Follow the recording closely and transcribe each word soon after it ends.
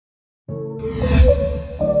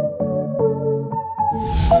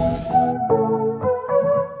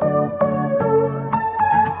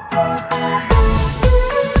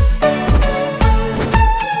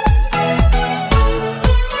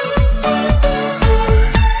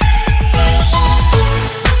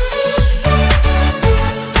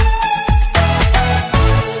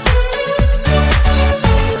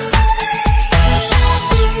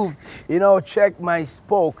check my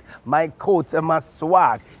spoke, my coat, and my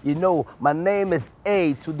swag. My name is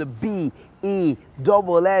A to the B.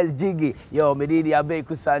 E-double-S Jiggy. Yo, me did the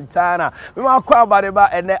Abeiku Santana. Me ma kwa ba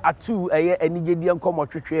and ATUU enije di nkomo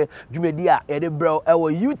twetwe dwumedi a ye de bro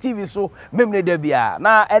UTV so memne da bia.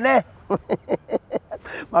 Na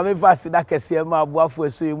Mami fast da kese ma aboafo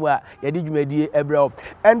eso emu a ye di dwumedi ebro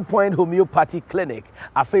Endpoint Homeopathy Clinic.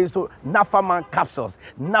 Afa so Nafaman capsules,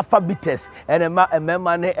 Nafa bitters, and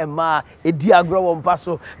emma ne emma edi agro wo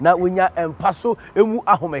mpaso na wonya empaso emu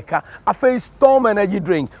ahomeka. Afa Storm energy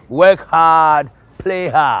drink. Work hard, play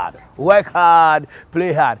hard. Work hard,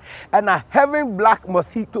 play hard. And a having black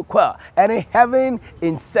mosquito coil and having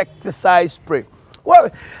insecticide spray.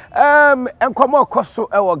 Well, and come on, Koso,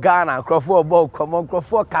 our Ghana, Crawford, Bob, come on,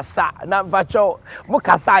 Crawford, Cassa, not Vacho,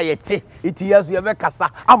 Mokasa, it is your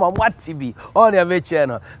Cassa, I'm on what TV on your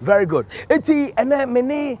channel. Very good. And then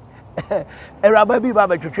many a rabbi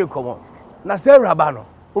Baba to come on. Nasa Rabano,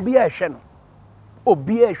 will be a channel, will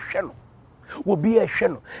be a channel, will be a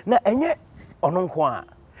channel. Now, and yet, on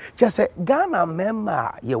just say Ghana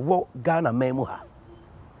member, you walk Ghana memoha.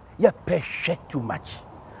 You pay too much.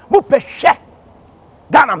 Mu pay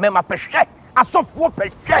Ghana member pay asofo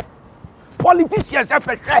pay politicians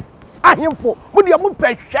pay ahemfo mu de mu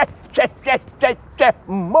pay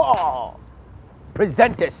more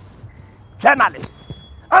presenters journalists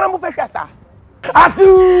ana mu pay sa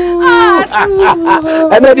ATUU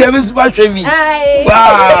and then you miss much of me.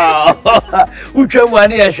 Wow. Uche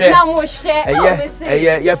mwani ya she. Na mo she.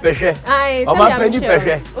 Yeah, peshe. O ma peni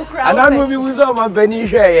peshe. And I know me uzo o ma peni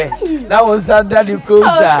she ye. That was under the closer.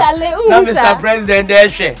 Now Mr. President there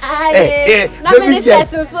she. Na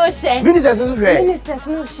ministers so she. Ministers so she. Ministers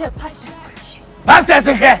no she. Pastors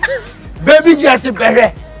so she. Baby jet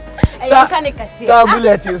peshe. Sa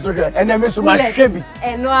bullet is so she. And then me so ma shebi.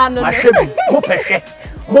 No. Ma shebi. Mo peshe,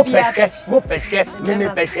 me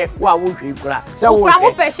peshe, wa wo hwe kura. Se wo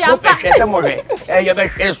peshe, se mo hwe. Ye be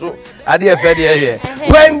hwe so. Ade e fe de ye.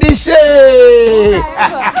 Wendy Shay.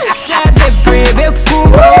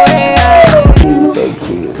 Thank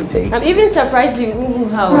you. I'm even surprised you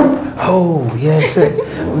how. Oh, yes.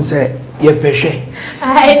 On say ye peshe.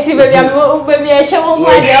 Ti baby e hwe mo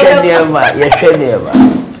ma de. Ye hwe nema.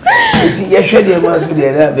 Iti ye hwe nema so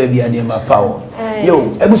de na baby anema power.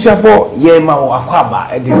 Yo, ebusuafo ye ma wo akwaba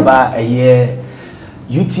e de ba ye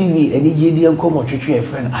UTV eni jedi enkomo twetwe e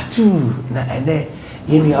friend ATUU na ene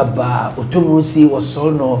yenu aba otomusi wo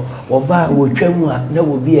so no wo ba wo twam a na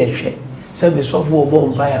wo bi e hwe se be sofo wo bo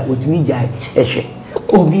mpa ya otumi jai e hwe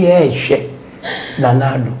obi e hwe na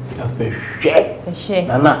nado afa hwe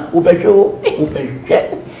na wo be hwe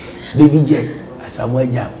baby je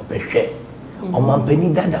asamwaja wo be hwe o mampani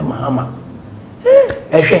dada mahama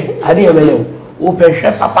e hwe ade e bele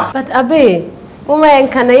papa. But Abe, Mama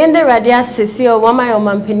Enkana yende radia sisi o mama yo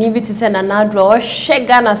mampeni biti se na nadro o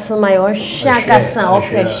Ghana soma yo shankasa o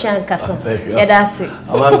shankasa. Yedase.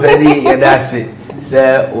 O mampeni yedase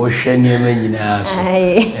se o nyema nyina so.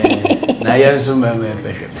 Na yenso mama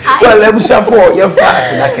peshe. Well, ebusafo ye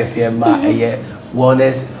fast na kese ma eye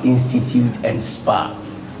Wellness Institute and Spa.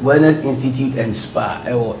 Wellness Institute and Spa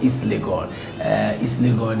East Legon. East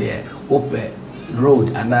Legon there open road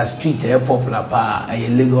and a street popular pa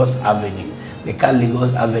Lagos Avenue. They call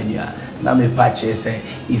Lagos Avenue. Now me purchase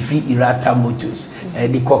if Irata Motors,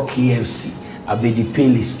 the KFC, abe the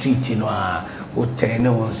Pele Street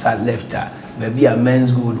hotel on side left maybe a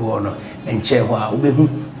men's good one and chair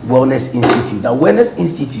Wellness Institute. Now Wellness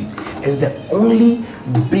Institute is the only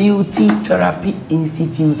beauty therapy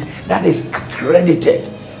institute that is accredited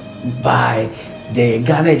by the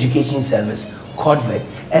Ghana Education Service, CODVET,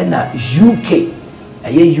 and UK.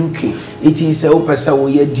 UK. It is a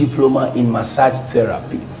person diploma in massage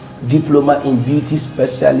therapy, diploma in beauty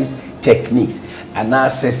specialist techniques, and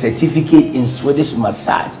as a certificate in Swedish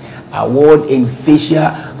massage, award in facial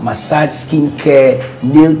massage, skin care,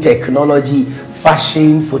 nail technology,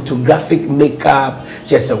 fashion, photographic makeup,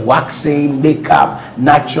 just a waxing, makeup,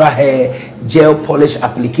 natural hair, gel polish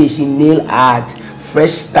application, nail art,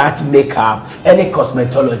 fresh start makeup, any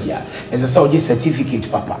cosmetology. As a surgery certificate,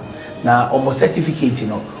 Papa. Now, almost certificate,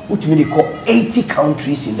 which means they call 80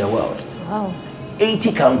 countries in the world. Wow.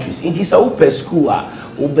 80 countries. It is a open school,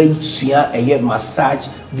 massage,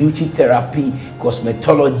 beauty therapy,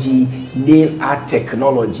 cosmetology, nail art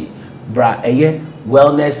technology,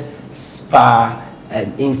 Wellness Spa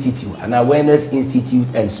and Institute, and Wellness Institute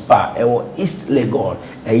and Spa, East Legon,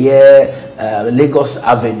 Lagos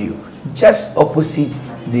Avenue, just opposite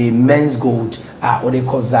the Men's Gold, what they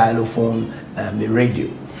call xylophone radio.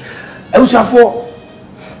 Eusafo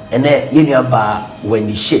ene yenu aba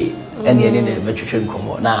Wendy Shay. and the vegetarian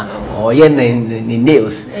come now, or yen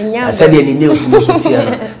nails. I said any nails in the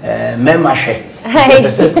memashe. I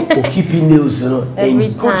said, keeping nails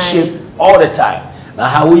in good shape all the time. Now,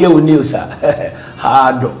 how we with nails are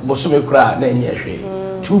hard, Bosume cry,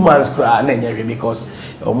 2 months cry, because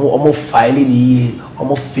almost filing the year,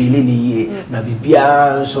 almost failing the year. Now, be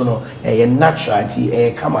beyond so no, a natural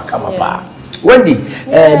tea, kama pa. Wendy,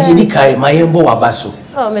 Nikai, my embo abaso.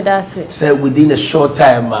 Oh, me that's it. So within a short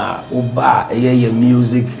time, uba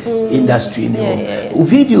music industry.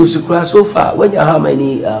 Videos so far. When you how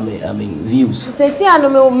many views? See, I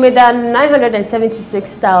know me than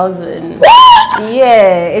 976,000.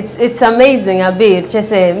 Yeah, it's amazing. A bit. Just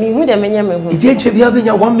say me who the menya me who. It actually have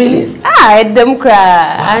been 1 million. Ah, them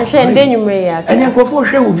cry. And share then you may. And you go for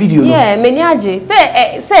share video. Yeah, menyaji.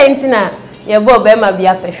 Say intina. Yeah, Bob Emma be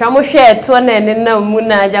up. Shamo share 2 and no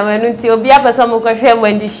muna jamanu ti obi up some ko share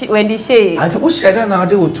Wendy Shay. And who share that now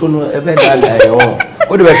they will turn a better.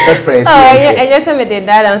 What do I friends? Oh, I just me did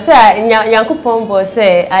that and say Yankopon bo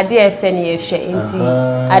say ade efeni ehwe nti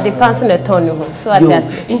ade panso na ton ho. So at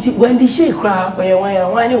as. Nti Wendy Shay cry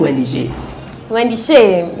why Wendy Shay? Wendy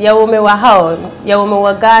Shay ya wo me wa ha ya wo me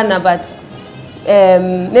wa Ghana but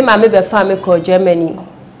me ma me be family ko Germany.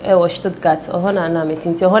 Was Stuttgart, or Hona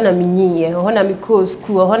Nametin, or Hona Mini, or Hona Miko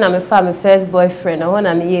school, or Hona my family first boyfriend, or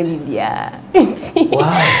Hona Mia.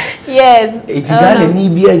 Wow. Yes. It's got an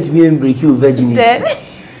EBN to be and break you virginity.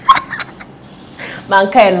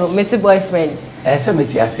 Mankind, Mr. Boyfriend. As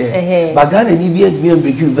I say, but Ghana and EBN to be and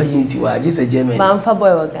break you virginity. Why, just a German. Manfa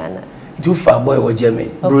boy or Ghana. Too far boy or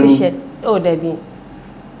German. Official. Oh, Debbie.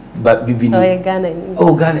 But Bibi. Oh, Ghana.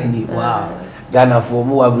 Oh, Ghana. Wow. Ghana for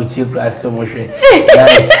more abruti class to Moshe.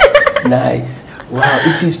 Nice. Wow,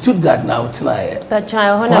 it is Stuttgart now tonight. That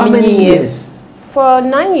child, how many years? For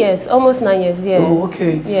 9 years, almost 9 years, yeah. Oh,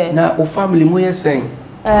 okay. Yeah. Now, o family, what you saying?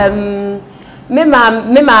 Me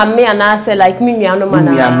and I say like me no man.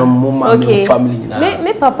 Okay. Family now.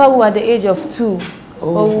 Me papa who at the age of 2.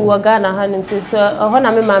 Oh, who were Ghana hand so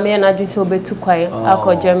hona me mama and I just so be too quiet. I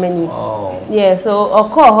call Germany. Oh. Yeah, so I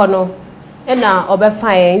call hono. Na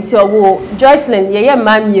obefine nti owo Joycelyn ye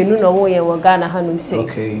ma mienu no wo ye wo Ghana hanum say.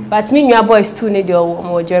 Okay. But me nwa boys too ne de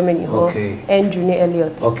o Germany ho. Okay. Andrew ne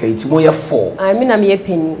Elliot. Okay, it's more 4. I mean am ye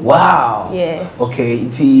penny. Wow. Yeah. Okay,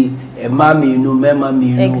 it's ma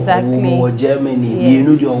mienu exactly. wo Germany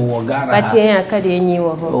mienu de wo Ghana. But ye aka de enyi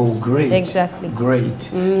wo ho. Oh, great. Exactly.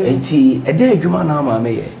 Great. Enti e dey adwuma na ma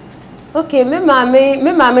me ye. Okay,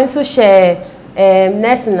 me mama so share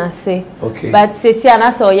nursing I say. Okay. But say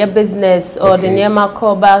so your business or the name I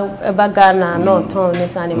call back Ghana no turn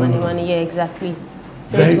this money yeah exactly.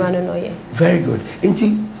 Say very good.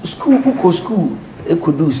 Inti school e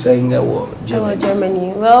could do saying Germany.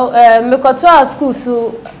 Germany. Well, me go to our school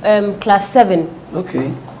so class 7. Okay.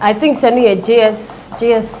 I think say no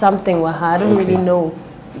JS something wa I don't really know.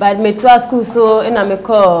 But me to our school so in I me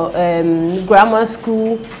call grammar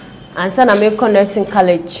school and then I me call nursing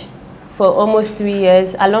college. For almost 3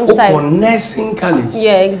 years, alongside nursing college.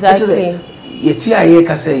 Yeah, exactly. Yetia ye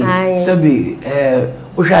ka say sabi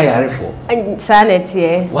o hwa yare for.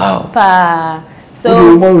 Sanity. Wow. Pa.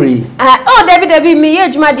 So worry. Oh, Debbie me ye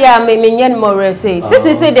adwuma dia me nyen more say.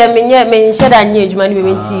 Say dem me nye me nhye da nye adwuma ni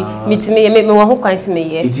me me wo ho kwan se me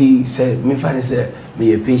ye. Iti say me fa ne say me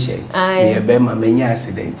ye patient. Me ye be ma me nya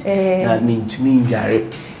accident. Na me ntumi ndware.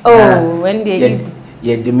 Oh, when they easy.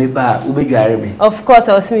 Yeah, the me ba ubedware me. Of course,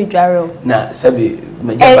 I was me dware. Na sabi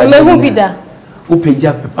me hu bi da.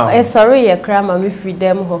 Upeja pepa. Sorry, ye kra ma me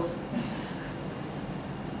freedom ho.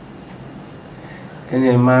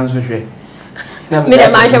 Ene man so hwe. Me de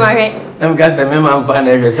man hwe. Na me ga say me man kwa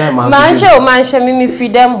na hwe say man so. Man hwe me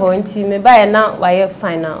freedom ho nti me ba ye na wa ye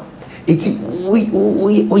fine now. Iti we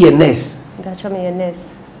ye nurse. Gacha me ye nurse.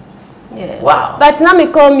 Yeah. Wow. But now me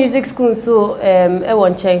call music school so I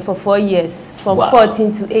want change for 4 years from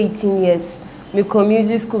 14 to 18 years. Me call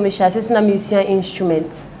music school me shall na musician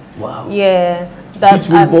instruments. Wow. Yeah. That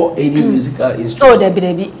you bought any musical instrument? Oh,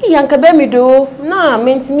 Debbie. Yanka be me do. Nah,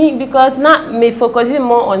 meant me because now me focusing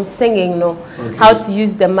more on singing, no. Okay. How to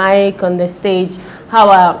use the mic on the stage.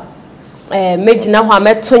 How make now how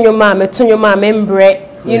me tunyo ma membre.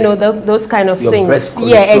 You know those kind of things.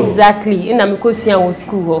 Yeah, exactly. In Amikusian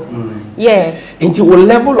school. Yeah. Into what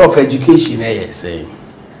level of education are you saying?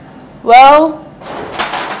 Well,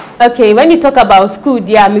 okay, when you talk about school,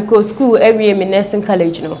 the Amiko school every year in nursing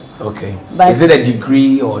college, no. Okay. But is it a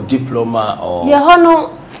degree or diploma or? Yeah,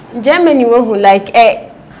 no. Germany who like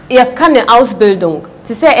you can Ausbildung.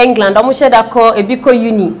 To say England, I'm sure that call a big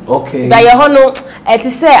uni. Okay. But you know,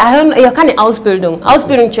 to say I don't you can Ausbildung.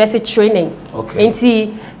 Ausbildung just a training. Okay.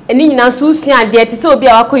 Into eni nyina so usua de ti so obi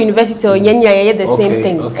a wako university o nyanya the same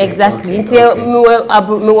thing. Exactly. Until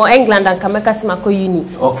me wo England and Kameka Simako uni.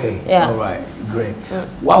 Okay. Yeah. All right. Great.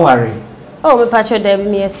 What worry? Oh, me patcho there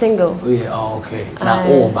me a single. Oh yeah. Oh, okay. Now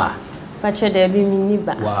over. Patcho there be me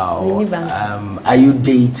niba. Wow. Are you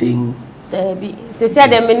dating? Debbie. They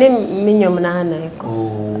said them me name minyom na hana.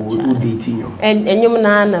 Oh, who dating you? And nyom na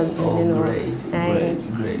hana. Oh, great.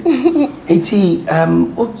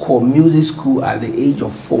 What called music school at the age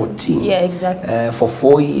of 14? Yeah, exactly. For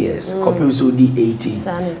 4 years. Couple so the 18.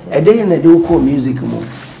 Sanity. And then they do call music more.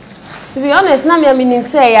 To be honest, na me meaning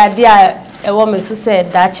say idea a woman so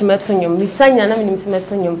said that chimetonyum. Mi sanya na meaning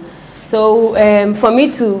chimetonyum. So for me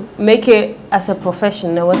to make it as a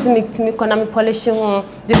profession, I was me polishing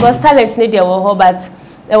because talent need there were but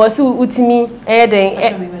I was utimi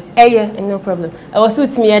no problem. I was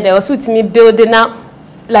utimi there was utimi building now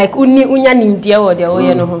like unya nimdia or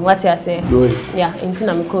there no what I say. Yeah, into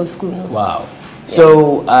na school. No. Wow.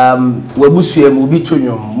 So webusuye mu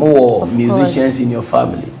bitonyom more musicians in your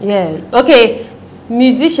family. Yeah. Okay.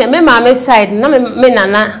 Musician me mama side na me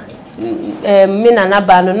nana me nana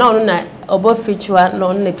ba no na obo feature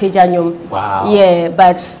no na page anyom. Wow. Yeah,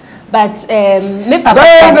 but me papa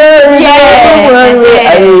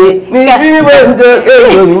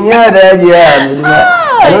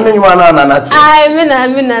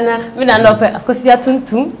me nana pe akosia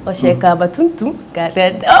tuntum o sheka ba tuntum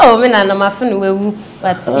oh me nana mafunu wewu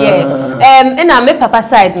but yeah na me papa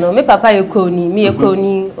side no me papa yekoni me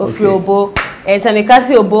yekoni ofri obo esa me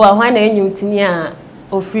kasi obo ahwa na enyum tini a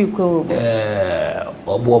ofri ko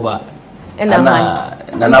obo ba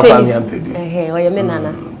nana family ampedu oye me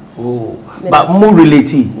nana oh but more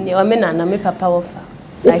related yeah me nana me papa wofa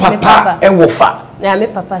like papa e wofa yeah me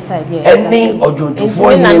papa side yeah any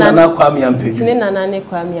ojontofo ni nana kwame ampedu ni nana ne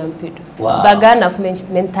kwame ampedu bagana of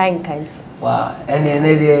mentain kind wow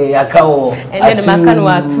ene de yakao ene makano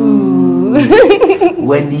atu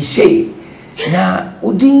Wendy Shay na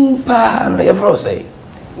udin pa no ye fro say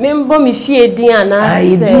membo mi fie din ana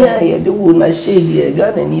ai dia ye de wo na Shay ye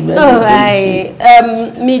Ghana ni be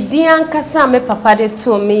mi din kasa me papa de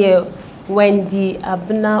to me ye Wendy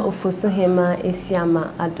Abena Ofosuhema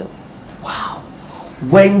Esiama Ado. Wow.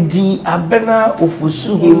 Wendy Abena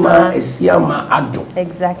Ofosuhema Esiama Ado.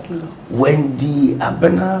 Exactly. Wendy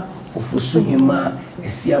Abena Ofosuhema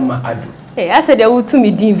Esiama Ado. Hey, I said they would to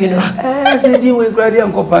me din you know. I said you will grab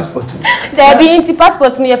your passport. There be into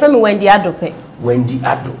passport me from Wendy Ado pe. Wendy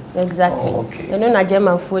Ado. Exactly. Oh, okay. You know na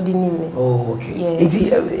German for the name. Oh, okay. Yeah.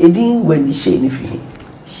 It didn't Wendy Shay ni fi.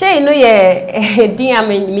 Shay no ye din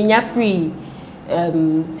am free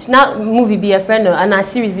now movie be a friend and a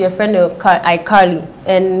series be a friend of iCarly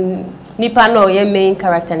and nipa no ye main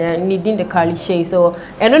character and needing the Carly Shay so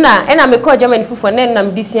and I me call German for then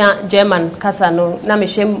I'm this German kasa no na me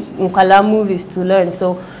share nkwala movies to learn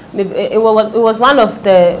so it was one of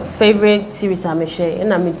the favorite series I me share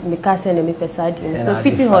and I me kasa and me pesadi so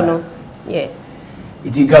fitting hono yeah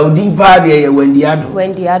it ga udi pa de Wendy Ado no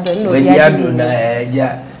Wendy Ado na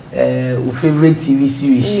ja favorite TV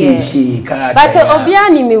series Shay character but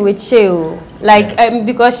obiani me with Shay like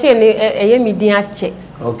because Shay me din ache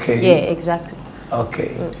okay yeah exactly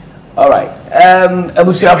okay all right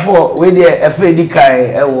abusuafo we dey afedi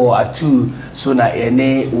kai e wo ATUU so na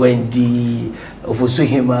ene Wendy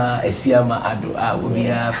Ofosuhema Esiama Ado obi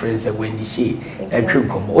ha friends Wendy Shay etwe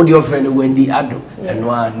komo o dey friend Wendy Ado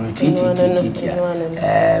eno anu titi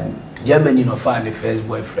Germany no find the first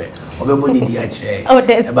boyfriend. Obebo ni di ache.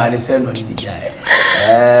 Eba ni se no di jae.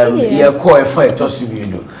 Ye ko e fa to su bi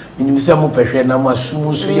do. Ni mi se mo pehwe na mo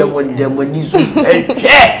asumu so ye mo dem ani so.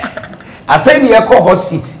 Afa bi ye ko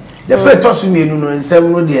hosit. The first to su mi no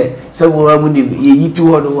nsem no de se wo mu ni ye yitu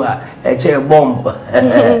ho do a e che bomb.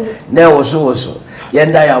 Na wo so.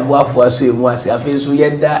 Yenda ya boafo aso emu ase afa so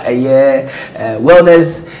yenda eye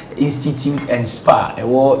wellness Institute and Spa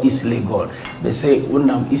East Lagos. They say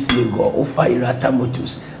unam East Lagos ofa irata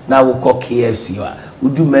motors na wo call KFC wa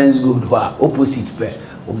do men's good wa opposite pe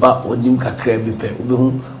oba odim kakra bi pe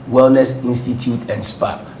obehu Wellness Institute and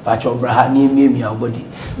Spa pacho braha ni mi body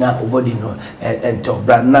na body no ento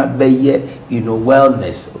bra na beye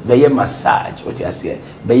wellness beye massage what you say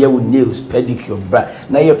beye with nails pedicure bra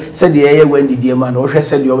na you said the Wendy dear man o hwe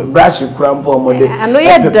said your brush crampo model I know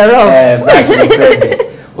you brush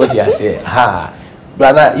what you say ha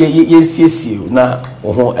brother yes na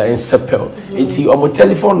oho ensepel enti omo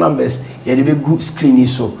telephone numbers ye dey be good screen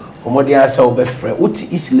so omo dey answer obe frɛ uti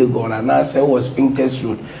East Lagos na say was Spintex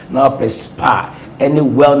Road na per Spa any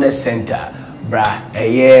wellness center bra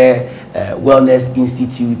Wellness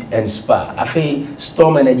Institute and Spa afi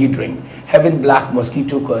Storm energy drink Heaven Black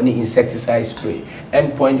Mosquito Colony Insecticide Spray,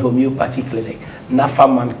 Endpoint Homeopathy Clinic,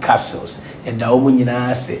 Nafaman Capsules, and the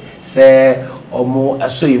Omunina say Omo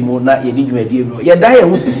Asoimu na yeni dwumadie ye da ye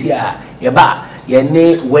husisia ye ba ye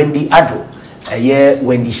ne Wendy Ado ye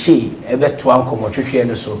Wendy Shay ebeto ankomo twehwe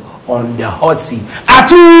no so on the hot seat.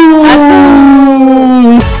 ATUU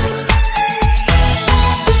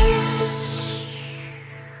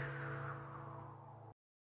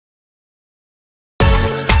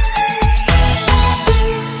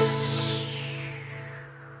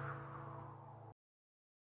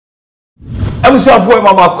Abusafo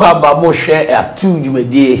mama kwaba mo hwe ATUU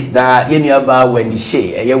dwumadie na yenuaba Wendy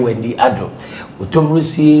Shay eye Wendy Ado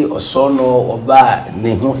otomrusi osono oba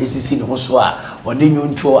ne ho esisi ne ho so a wode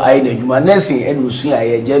nwonto ayi na dwuma nursing ene osu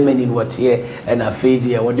aye Germany no wote e na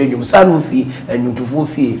fade wode dwum sanu fi enwuntufo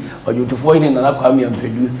fi odwuntufo ine na nakwa me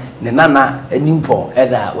ampedu ne nana animpo e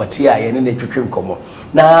na wote aye ne twetwe nkomo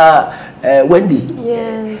na Wendy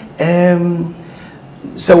yes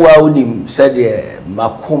so wa unim said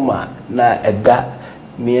makoma na eda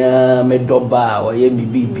mia medoba oye mi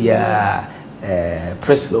bibia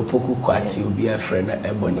Press Opoku kwati obi afre na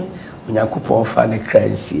ebony onyankopon fa ne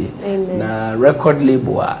kransie na record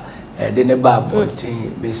label a de ne ba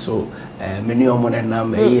bontin me so meni omo na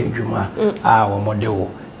nam adwuma a wo model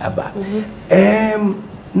aba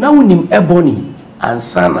na unim ebony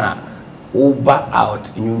ansana uba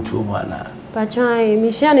out nyuntu mu ana Pachai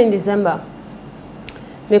mission in December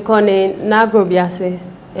me kone na agrobiase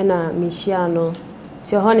na mishiano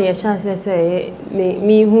ti ho ne ye sha se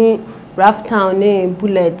me hu rough town name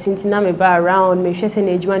bullet tintina me ba around me hwe se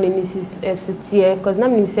na ejuma ne sitie cause na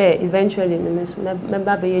me say eventually me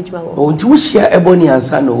ba be ejuma oh ti wo share ebony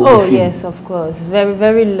ansa na oh yes of course very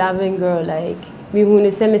very loving girl like me hu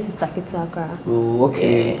ne say me sister Kitaka oh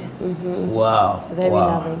okay wow very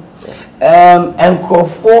loving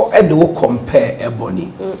enkrofo e de wo compare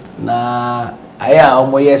ebony na aya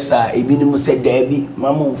omo yesa ebinim se dabi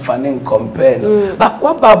mamu fane compare no but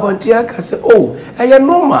what babonti aka say oh aya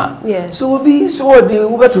normal so obi so de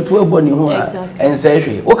wo betoto ebony ho a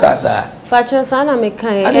ensehwe wo kasa facho sana me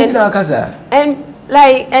kan and kasa and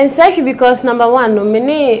like ensehwe because number 1 no me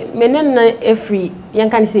na every yan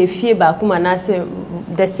kan say fie ba kuma na say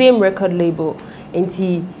the same record label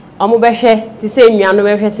enti omo behwe ti say nwa no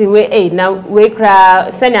behwe say we na we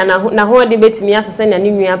kra senya na ho de betimi ase senya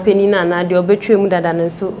ne nwa pani na de obetwem dada no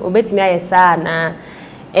so obetimi ayesa na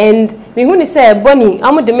and me hu ni say boni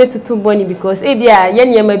omo de metutu boni because e bia ye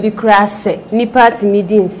nyema bi kra se ni party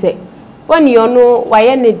meeting se boni ono wa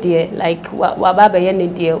ye ne de like wa baba ye ne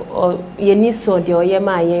de ye ni so de o ye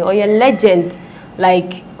ma ye o ye legend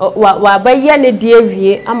like wa ba ye ne de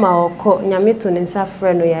wie ama okọ nyame to ne nsa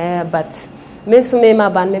frɛ no ya but me so me ma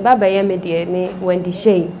ban me baba ye me de me Wendy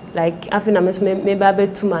Shay like afina me so me baba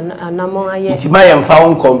tuma anamon aye intima ye mfa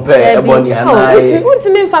won compare ebony ana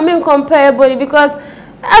untimi mfa me compare ebony because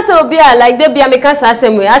as obi a like dey bia me kasa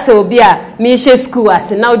asem as obi a me she school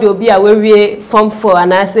as now dey obi a we wie form 4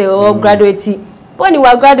 and I say oh graduate boni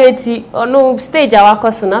wa graduate ono stage a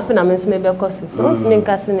wakoso na afina me so me be koso so untimi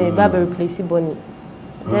nkase ne baba replace boni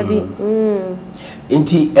debi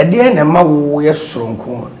inti ede na ma wo ye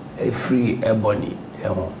soronko free ebony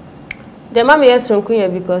the mama yes from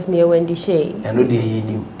Queen because me Wendy Shay I know they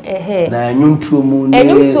knew na nyuntuomu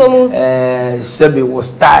sebe was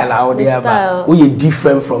style out there ba we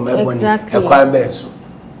different from ebony ekwan be so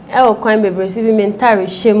kwan be receiving mentary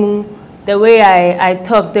shemu the way I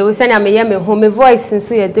talk they will say am me home voice and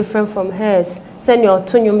so you different from hers send your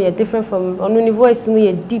tone you different from only voice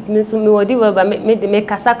me deep me so me wodi ba me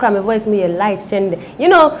kasakra me voice me light change you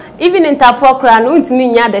know even in tafokra no ntimi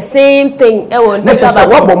nya the same thing e won na just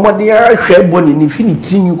what bomode hwe boni ni fini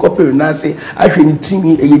timi kopere na say ahwe ni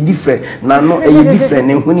timi e different na no e different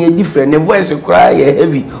ne hu ni different ne voice cry e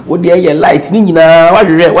heavy wodi e light ni nyina what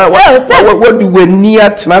do we near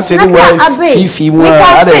tena say fifi mu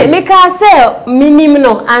me ka say minim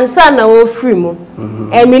no ansa na wo free mu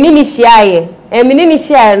e minini shiaye minini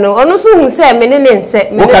share no ono so hu say menene nse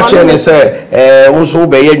wo ka che ne say wo so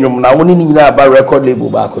be ye nwum na wo ni nyina ba record label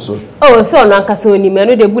ba ko so oh so no anka so ni me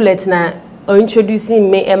no the bullet na introducing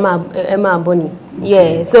me Emma Bonnie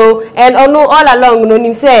yeah so and ono all along no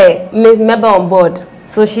nim say member on board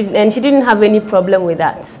so she didn't have any problem with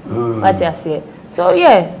that what I say so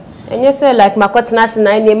yeah and you say like makotna se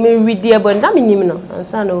na me read there but na me nim no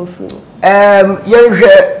ansa na wo free ye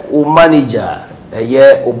hwe o manager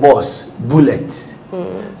yeah, o boss bullet.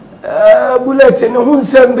 Bullet no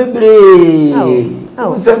hunsem bebre.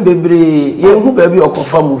 Hunsem bebre. Ye hu baby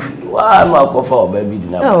okofa mufi. Wa no akofa o baby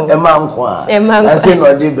dina. E ma nko a. I say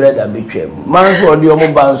no dey bread abetwam. Man so odi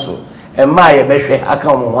omo banso. E ma ye behwe aka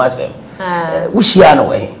omo ho asem. wo shia no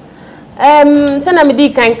we sana me di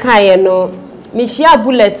kan no me shia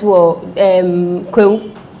bullet wo kwew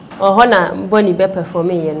oho na boni be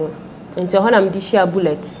perform ye no nti oho na me di shia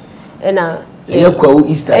bullet na kwew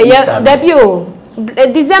Easter debut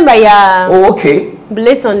December ya okay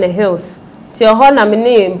Blaze on the Hills ti oho na me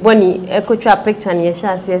ne boni ekotwa picture na ye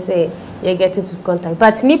sha say you get into contact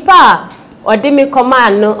but nipa odi me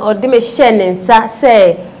command no odi me share nsa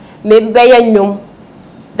say me be ye nwom.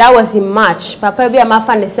 That was in March. Papa be my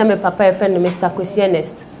fan the same papa a friend Mr.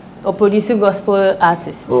 Kwesienest or producing gospel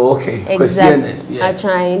artist. Oh, okay. Exactly. Yeah. I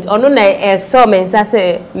tried. Ono na so me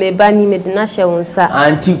say me bani me de na share wonsa.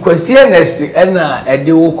 Anti Kwesienest na e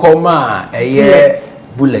de wo koma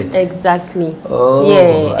bullet. Exactly. Oh,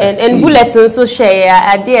 yeah. And bullet also share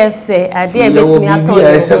ade bet me ato.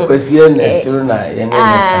 Yes, Kwesienest na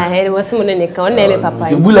it was someone in the corner me papa.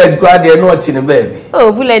 The bullet kwa de no oti ne baby.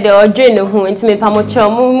 Oh, bullet de odwe ne ho enti me pamocho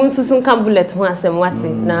mo susun kan bullet ho asem wate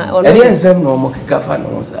na ono. Ade ensem no mo kikafa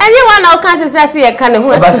no sa. Anyone na o kan say ye kan ne ho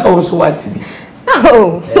asem. Ba sa wo so wate bi.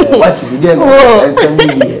 Oh. Wate bi de no ensem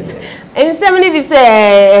bi. And somebody be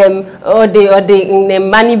say or the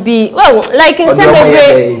money be like in some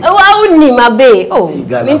way my bay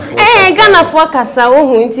Ghana for kasa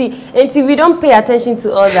until we don't pay attention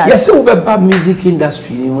to all that. Yes, so bad music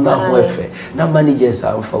industry na na managers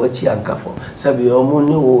are for what yanka for sabi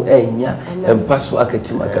omoni wo enya empaso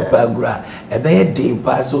aketima kapa agura e be dey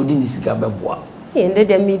pass odi ni sika beboa and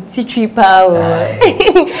dem me titri pa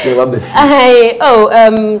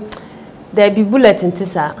there be bullet into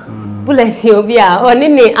sir bullet you be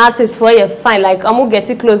only artist for you fine like I'm get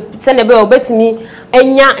it close send e be obetimi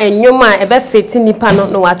enya enwoma e be fit nipa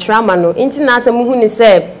no watrama no nti na asem hu ni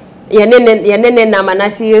say ye ne na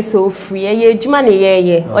manasi so free ye adwuma ne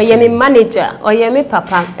ye oye me manager oye me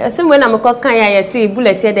papa asem we na me ko kan ya say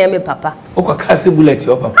bullet ye dey me papa o ko ka say bullet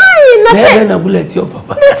your papa na bullet your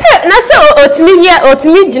papa na say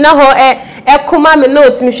otimi gina ho Ekuma me no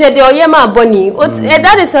otimi hwe de oye ma boni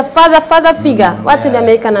that is a father figure what did the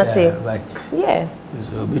American say yeah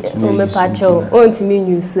so me pacho ontimi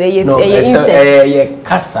news ye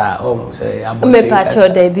kasa say me pacho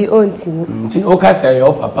dey be ontimi o kasa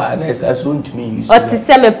your papa na say so ontimi use o ti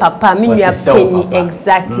say me papa me nua penny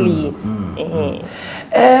exactly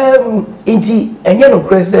inti enye no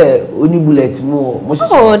krese oni bullet mo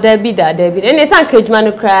oh David ene san kejuma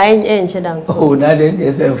no cry enche danko oh na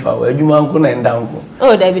de say fa adwuma nko na ndanko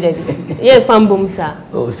oh David ye fan bom sa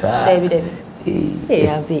oh sa David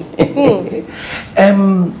abi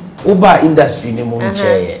uba industry ni mo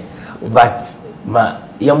nche but ma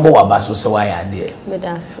yambo wabaso se wa ya de me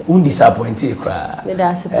das un disappoint e kra me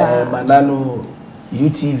das pa manano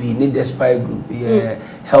UTV ni Despite Group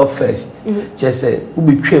Health First just say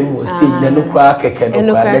ubi twem stage na no kra keke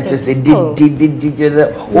no kra let say did just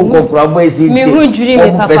o go kra boy see me hu juri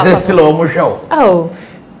me papa still o mo hwe oh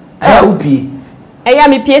aya upi aya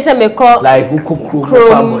me piece me call like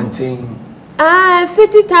ukukro mountain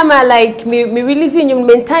 50 time I like me releasing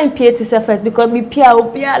you time pay to first because me pia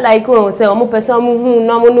like say omo person hu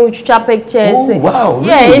no mo no chucha pictures wow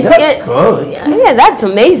yeah really? That's good. Yeah that's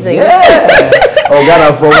amazing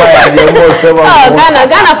Ghana for why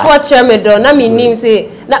Ghana for tremedon na me nim say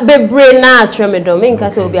na bebre na tremedon me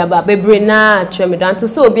nka say obi aba bebre na tremedon to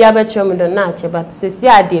so obi aba tremedon na che but say see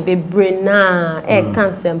ade bebre na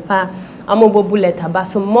kan sempa amobo bullet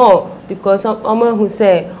abaso more because omo who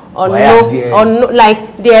say on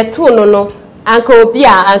like there two no anka obi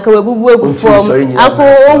anka webubu egu form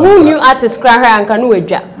anka who new artist cry anka no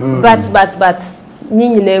wedwa but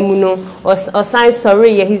nyina emu no or sign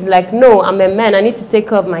sorry he's like no I'm a man I need to take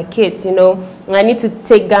care of my kids you know I need to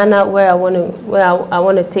take Ghana where I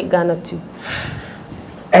want to take Ghana to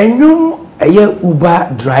enum eye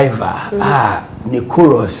Uber driver ne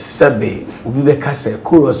chorus sabe obi be ka say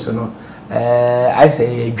chorus no I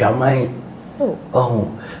say dwaman oh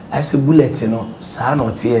I say bullet no sa na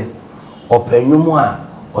ote opanwum a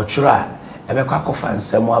ochura ebe kwa kofa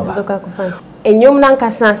nsem aba enyum na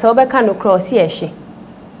nkasa sa obeka no cross ye hwe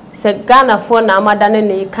se Ghana for na amada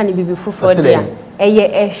ne ka ne bibi fufo dia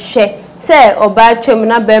eye ehwe se oba twem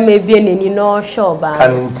na ba ma bie nani no hwe oba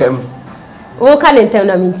kantem wo kantem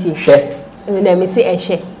na minti hwe na me se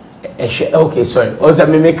ehwe okay sorry o se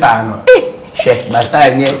me make no hwe basa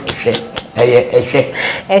nye hwe eye ehwe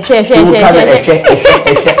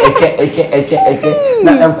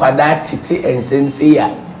na enkwada titi ensem se ya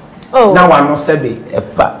na wano sebe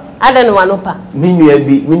epa ada no wano pa minua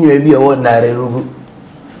bi e wo nare rugu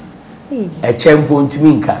eche mpo ntimi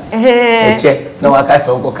nka eche na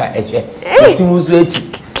wakasa okoka eche isimuzo etu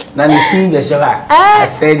na nisi be shewa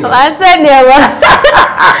aseni wa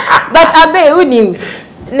but abe unim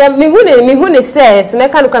na me hu ne says me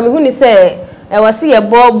kan kwa me hu ne say e was see a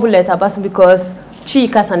ball bullet abaso because chi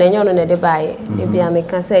kasa na enyo no na de bae e bia me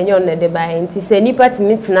kan say enyo no na de bae nti say nipa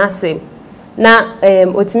timi tena asem na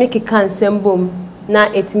otimi keka nsembom na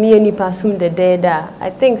etimi nipa sum de da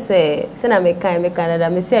I think say na me kan da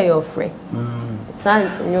me say your friend san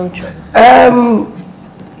nyomcho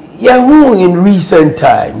who in recent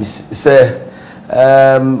times say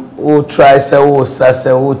o try say o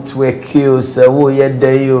say o to kill say o ye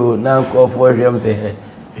dey you na call for him say hey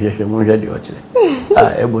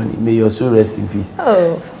Ebony, may your soul rest in peace.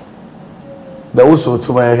 Oh. But also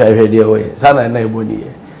to my head away. Sana na Ebony.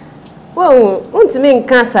 Well, want to mean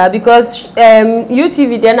cancer because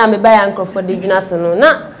UTV then I may buy uncle for the Jinasono.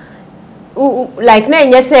 Na like na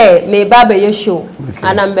yes say me baba your show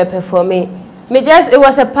and I'm be performing. Me just it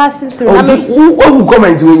was a passing through. Who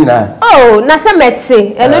comment when na? Oh, na se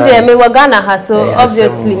mete. I know they me Wagana ha so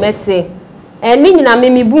obviously mete. And ni nyina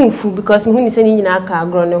me bumfu because me hu ni se ni nyina aka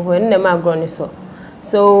agro ne ho ne ma agro ne so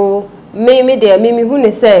me there me hu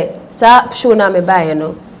ni se sa show na me buy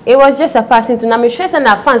no it was just a passing to na me sure say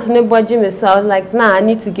na fans no budget me so I was like nah I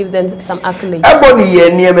need to give them some accolades. Ebony ye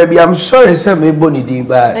near maybe I'm sorry say me Ebony din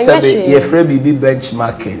ba say ye free bibi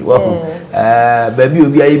benchmarking wo baby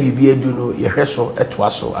obi aye bibi edu no ye hweso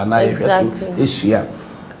etoaso ana ye hweso esua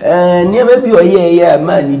never be a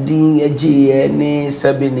man ding a G and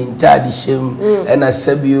 7 in Tadishim and I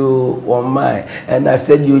said you on my and I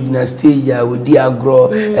said you in a stage I would dear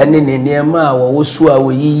grow and then near ma or Usua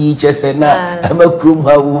we just and I'm a crew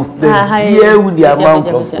how here with the amount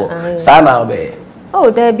of Sana Bay. Oh,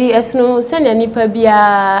 there be a snow send any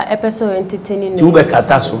pabia episode entertaining to be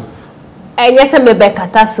catasso. And yes, I'm a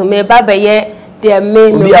becatasso, me baba ye. Dear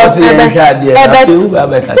me, me since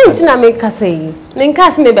na me kase, me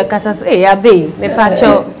kase me be katas abe me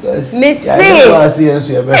pacho me say.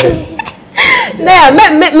 No,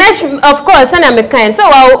 of course, and I'm a kind. So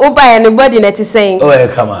I buy anybody that is saying. Oh,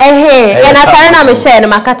 come on. And I can't am share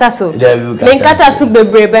my katasu. Me katasu be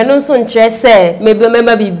brave, and no son say maybe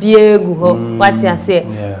remember be go. What you say?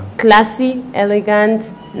 Classy,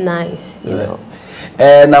 elegant, nice, you know.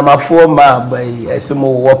 And I'm a former by a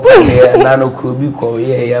small whoop here, Nano Krubi,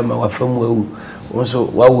 yeah, my family. Also,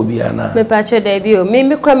 what would be an me patch debut?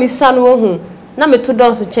 Me cry me son who. Na me 2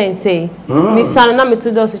 doors to change say. Me son na me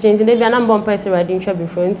 2 doors to change. They be an bomb person riding trouble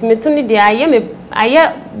before. Me tuni dey aye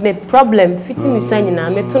me problem fitting me son na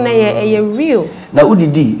me tuni aye real. Na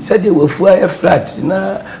udidi said they were fire flat.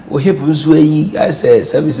 Na we hip nso yi I say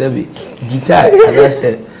 7 guitar and I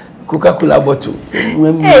said Coca-Cola bottle.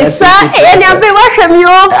 Hey, sir, any of me wash me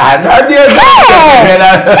oh.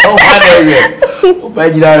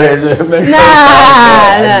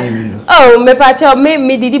 Oh, me pacha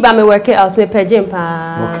me didi ba me work out me page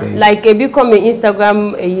pa. Like if you come in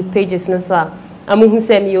Instagram pages no so. Amu hu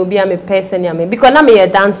say me obi am person ya me because na me a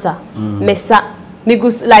dancer. Me sa me go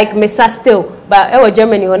like me sa still but I was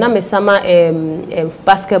Germany ho na me sama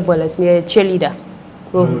basketballers me a cheerleader.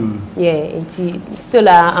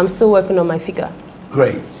 Yeah, I'm still working on my figure.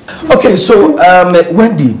 Great. Okay, so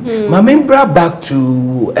Wendy, my member back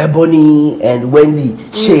to Ebony and Wendy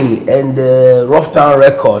Shay and Rough Town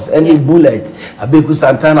Records and the Bullet. Abeiku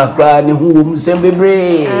Santana crying who sembe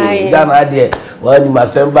bre. Ghana there. Well, you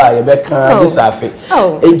must send by Rebecca this afe.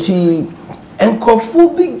 Enkofu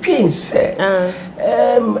big gains say.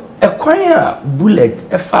 A choir bullet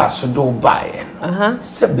a fast do buy.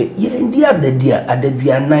 Sebe ye ndia dedia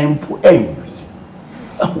adedua 9 po enwi.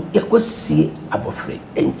 You could see abofre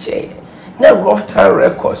enche. Na Rough Town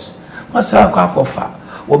Records. Masa akwakofa.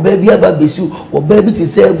 Wo baby ababesu, wo baby ti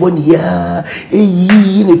say Ebony ya.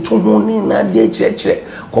 Eyi ne to ho ne na de chekire.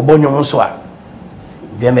 Ko bonyo nso a.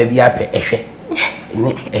 Bia ma bia pe ehwe.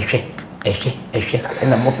 Ni ehwe.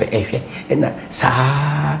 And I'm up and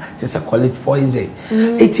sa just a call it poison.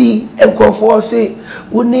 Eti enkwofo say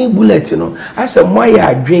we need bullet no. I say moy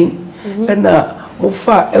adwen and mo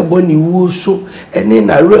fa Ebony wo so ene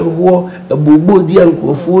na rewo abobo di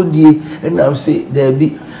enkwofo die and am say there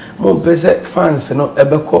be mo pese fans no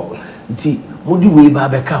ebeko nti mo di we ba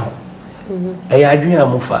beka ho. E adwen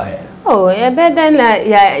am fa. Oh, e be den la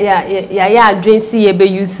ya adwen si e be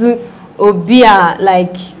use obia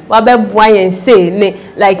like wabeboa yen say ne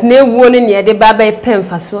like ne won ne de baba pen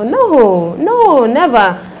faso no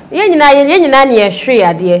never yen nyina ne hwe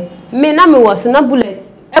ade me na me was na bullet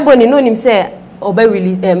Ebony no nim say oba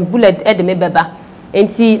release bullet e de me beba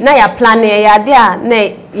enti na ya plan e ya de a na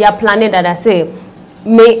ya plan that I say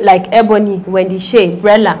me like Ebony, Wendy Shay,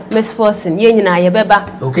 Brella, Miss Forsen, Yenina,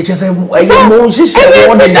 Yabeba. Okay, just say,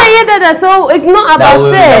 so it's not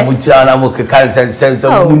about say.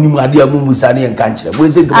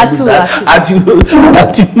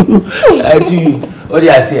 What do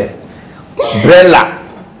I say? Brella,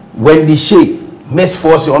 Wendy Shay, Miss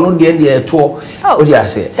Force, or no, the end of tour. What do I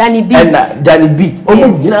say? Danny B. Danny B. Oh,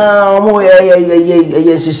 no,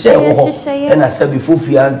 yes, she said, and I said before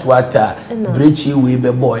Fian to Atta, Bridgie, we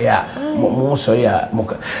be boy, more sorry,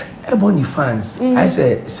 Moka. Ebony fans, I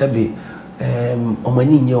said, Sabi,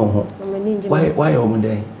 Omaninho, why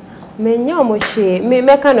Omaday? Menyo Moshe, me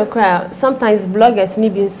kind of cry. Sometimes bloggers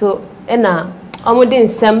need been so, and now, Omodin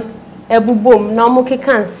Sam, Ebu Boom, no more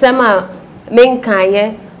can Sama, men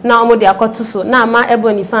can na omo de akoto so na ma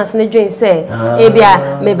Ebony fans ne join say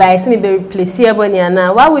ebia me buy me be replace Ebony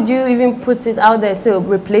na why would you even put it out there say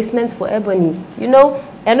replacement for Ebony, you know?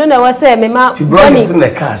 And no was say me ma Bonnie in the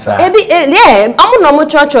casa yeah omo no mo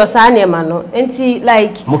church sa na ma no enti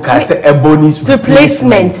like mo ka say Ebony's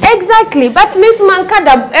replacement exactly, but miss man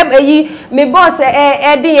kada me boss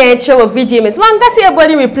dey e show of VGMS one ka say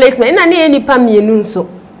Ebony replacement na na nipa mienu nso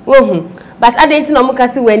wo but I didn't know mo ka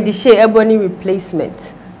say Wendy Shay Ebony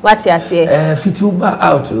replacement. What you say? Fituba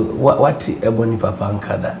out. What Ebony Papa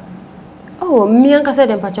Nkada? Oh, me and Kasa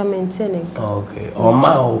dem pacha maintaining. Okay. O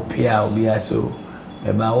ma o pia obi aso.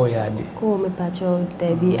 Eba o yade. Oh, me pacha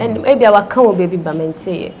Debbie. And maybe our can baby ba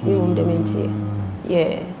maintain. We won the maintain.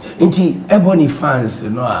 Yeah. Inti Ebony fans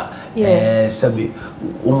no sabi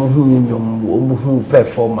omuhu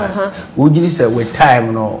performance. Ujiri say with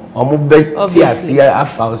time no omo beti asia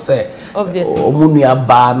afa say obviously omunua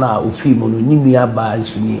ba na ofim no ninua ba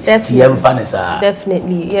nsuni ti yemfa ne sa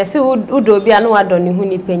definitely yes udo bi anu adoni hu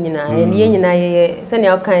ni penyina and ye nyina ye se ne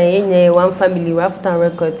okan ye nye one family after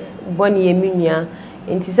records boni ye minua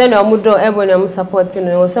nti se ne omudo Ebony am supporting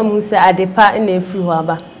no so mu se adepa na efri ho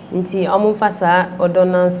aba nti omo fa sa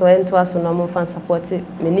odona so ento aso na omo fa support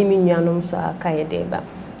me ni minua no so aka ye de ba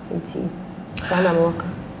nti sana mo ka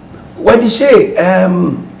Wendy Shay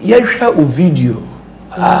ye hwa o video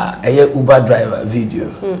a Uber driver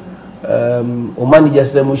video o manager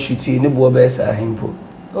say mo shooting ne bo be sa himpo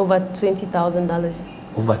over $20,000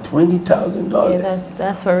 over $20,000 yeah,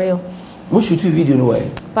 that's for real. Mo shoot video no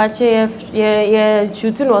way Pache yeah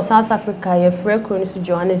shooting no South Africa yeah Frekro to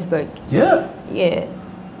Johannesburg yeah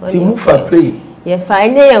ti mu fa play yeah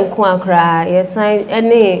fine yanko akra yeah sign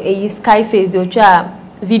any Skyface do cha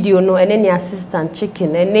video no and any assistant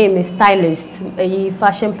chicken and name is stylist a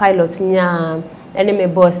fashion pilot nya and me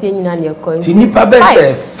boss yen na ne ko ti nipa be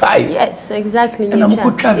say 5 yes exactly and am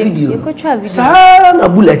ko twa video you ko twa video sa na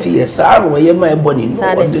bullet here sa no ye my Ebony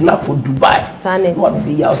no de na for Dubai what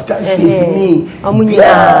be your Skyface ni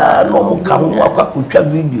ya no mo ka ho akwa ko twa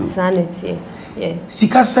video sanity yeah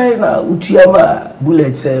sika sai na utua ma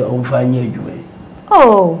bullet say on fa nya adwuma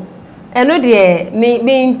oh eno de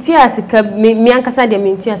me ntia sika me ankasa de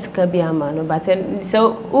me ntia sika bi ama no but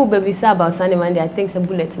so who baby say about Sunday Monday I think some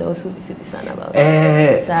bullet na also be say about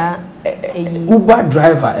Uber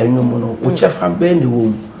driver enyomo no o chefa bend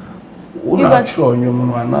wo una tro enyomo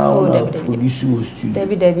no ana produce o studio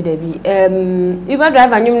Debbie Uber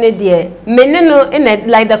driver enyom ne de me ne no in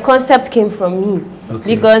like the concept came from me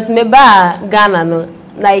because me ba Ghana no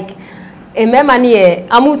like a memani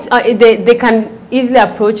they can easily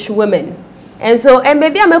approach women. And so, and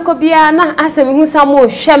maybe I'm a copia na asem who some more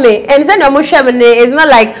shame and then I'm shame is not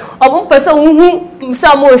like a one person who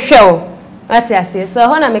some more show. What I say, so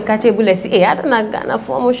when I make catch a bullet, I don't know Ghana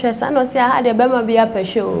for more shares. I know say I had a bema be up a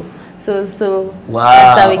show. So wow.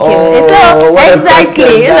 That's how we came. So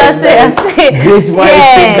exactly, you know, say great one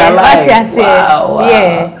yeah, what I say. Wow.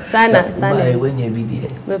 Yeah, sana. When you be there.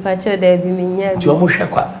 Me pacho there be me nya. Jomo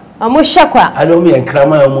shakwa. Amo shakwa. I don't mean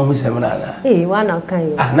krama omo hu sem na na. Eh, one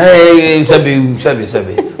kan. Ah na sabi.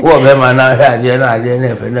 Wo be ma na hwa je na je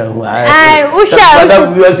na fe na hu. Ai, usha. Ada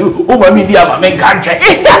bi asu, o ma mi dia ma me kan twe.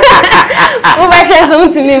 O ba hwe so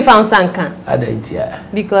ntimi fan sanka. Ada ntia.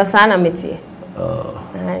 Because ana metie. Oh.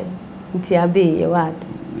 Ai. Ntia be ye wad.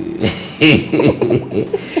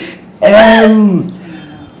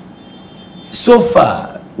 So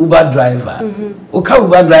far Uber driver. Oka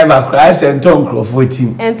Uber driver cry say Enton Crofo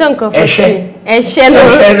team. Enton Crofo team. Ehye no.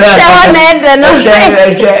 Say one na no.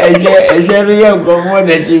 Ehye ye Crofo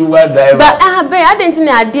na chi Uber driver. But be I didn't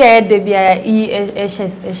know ade e de bia ehye.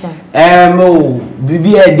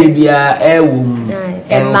 Bibi e de bia ewum.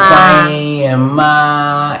 Emma,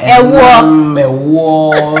 ewo,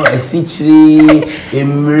 esichiri,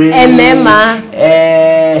 emre, emema,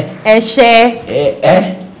 ehye.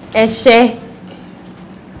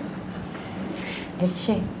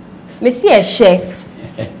 Me see ehye.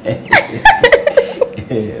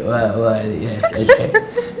 Well, yes,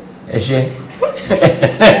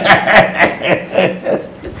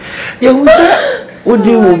 yeah, who said, would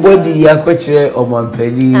you body Yakoche or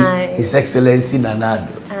Mampedi, His Excellency Nanado?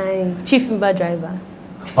 Chief Uber driver.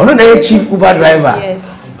 Oh, no, Chief Uber driver. Yes.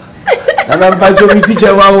 And I'm going to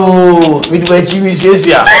teacher with my Jimmy says,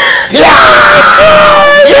 yeah.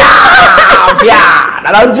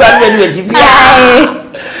 And I'm trying to do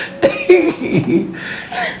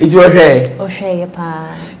it's okay. Okay,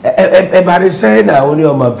 pa. Everybody saying I only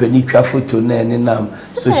on my penny photo and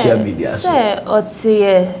social media. Say,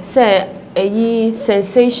 a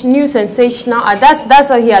sensation, new sensational. That's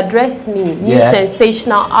how he addressed me. New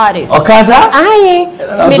sensational artist. Okaza? Aye.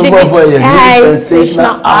 New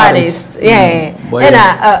sensational artist. Yeah. And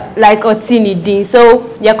like Otini D. So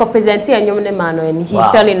you representing a young man and he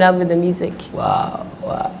fell in love with the music. Wow.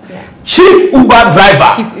 Yeah. Chief Uber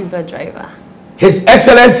driver. Chief Uber driver. His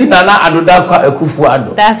Excellency Nana Adodakwa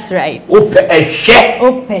Ekufuado. That's right. Opeshe.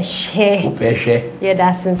 Yeah,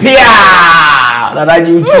 that's insane. Pia! Nana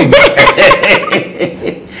YouTube.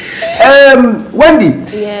 Wendy.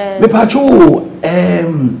 Yeah. Me pacho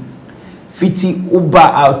fiti Uber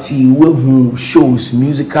outi we shows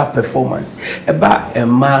musical performance. Eba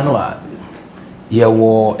Emmanuel. Ye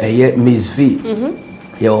wo Miss V.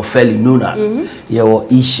 Your Feli Nuna, your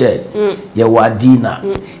Ished, your Adina,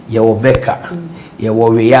 your Becca,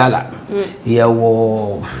 your Riala,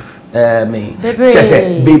 your me. Just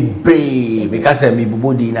say be because me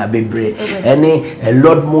body na be and a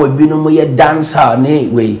lot more binomo dancer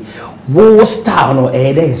anyway. Wo style no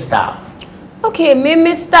style. Okay,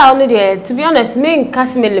 me style no there. To be honest, me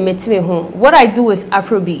cast me limit me home. What I do is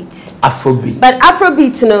Afrobeat. But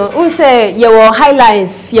Afrobeat, no, say your high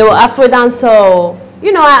life, your Afro dancer.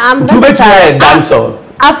 You know, I'm dancer.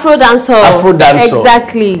 Afro dancer.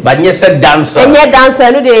 Exactly. But you said dancer. And yeah, dancer. I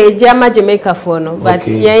know the Jamaica for no, but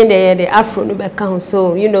yeah, in the Afro no back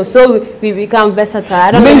so you know, so we become versatile.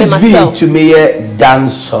 I don't know myself. to me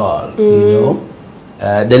dancer. You know,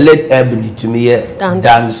 the late Ebony to me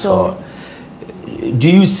dancer. Do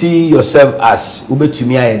you see yourself as ube to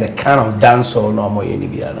me the kind of dancer no more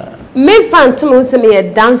Nibiana? Me fan to me say me a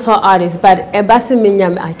dancer artist, but I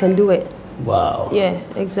can do it. Wow. Yeah,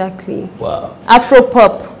 exactly. Wow. Afro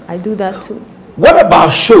pop, I do that too. What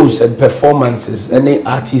about shows and performances? Any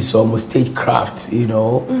artists or stagecraft, you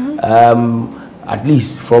know? At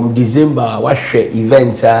least from December, what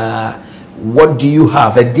event? What do you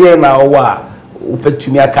have? A day now,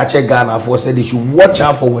 to me, I catch a Ghana for said you should watch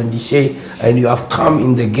out for Wendy Shay, and you have come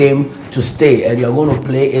in the game to stay, and you're going to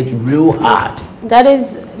play it real hard. That is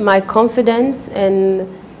my confidence and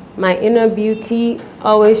my inner beauty,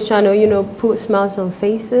 always trying to, you know, put smiles on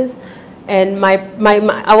faces, and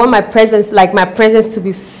I want my presence, to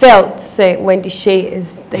be felt. Say Wendy Shay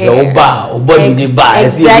is there. Exactly.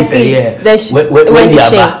 Wendy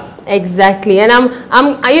Shay. Exactly. And I'm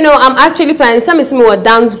actually planning some more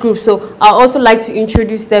dance group, so I also like to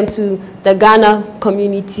introduce them to the Ghana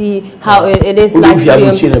community, how it is like to be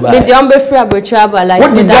what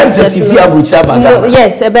the dancers if you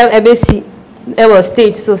yes, it was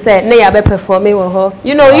stage, so said be performing with her.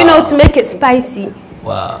 You know, to make it spicy.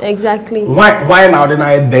 Wow. Exactly. Why now then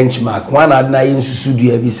I benchmark? Why not na in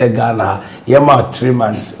studio be say Ghana? You about 3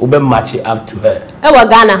 months. Ube match it up to her.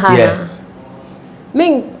 Ghana. Yeah.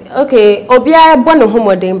 Okay, Obia born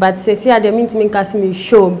home but say I mean to me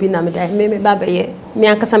show be na me baba ye. Me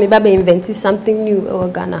ankasa me baba invented something new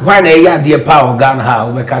Ghana. Why na ya dey power Ghana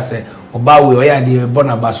ha we ka say oba we ya dey born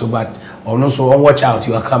abaso but ono so watch out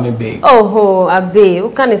you are coming big. Oh abe, o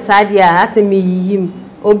kan sad ya ase me yim.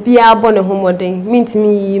 Obia born home mean to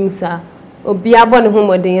me yim sir. Obia born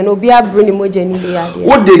home and obia bring moja ni dey ade.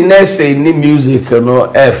 What the next say ni music no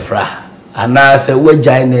efra and I say we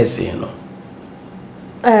gyness you know.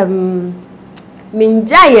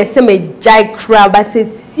 Minjai se me jai crowd, but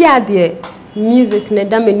see the music ne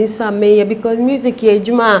da me ni so ameye because music ye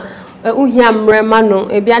juma uhia mremano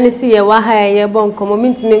ebiane si ye wa ha ye bon komo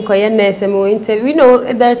mintimi nkoye na esem interview. You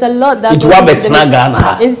know there's a lot that it wa betina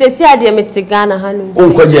Ghana. In say see ade me te Ghana ha no.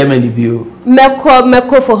 Unko Germany bio.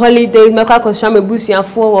 Meko for holidays, meko akosha me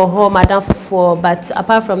busuafo wo ho madam for, but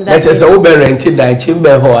apart from that, let us say we rented that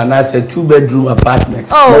chamber ho and I said 2-bedroom apartment.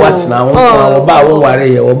 What now? Oba won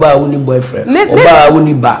ware oba woni boyfriend. Oba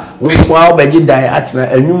woni ba. Won obeji die atna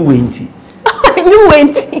enum wenti. Enum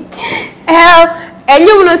wenti. Hell,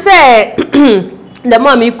 enum no say the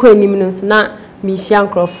mom equal nim no so na Mission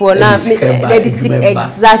Crawford. Now,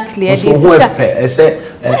 exactly. So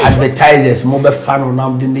advertisers, mobile fan on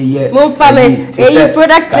them in the year. More family,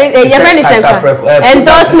 product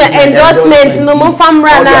endorsement, no more farm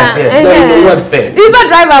runner. Uber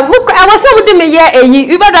driver, I was some of them a year.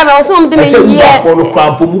 Uber driver was some of them a year. For the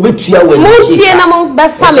crowd, family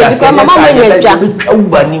because my mama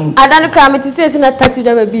I don't come to say in a tattoo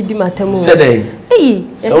never be the matter. Hey,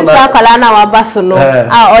 so Kalana or Basono,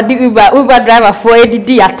 or the Uber driver for ADD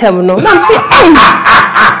at terminal.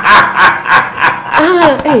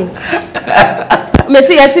 No,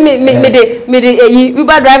 see, I see me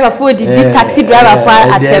Uber driver for the taxi driver for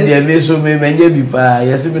at terminal.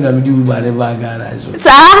 Yes, been a Uber never garage.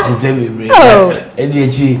 And say me, oh,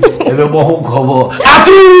 every cover.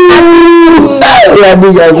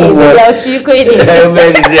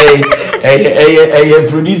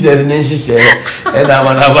 Producers and I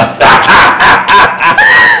want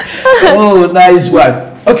oh, nice one.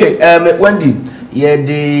 Okay, Wendy,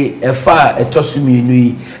 the far a tosumi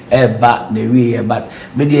nui bat ne way, but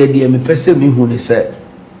media me person me who said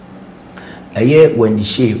a year Wendy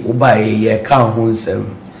Shay, Oba a year count home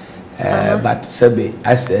but Sabe,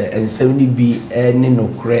 I say, and 70 be any no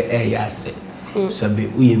cray a yase. Sabe,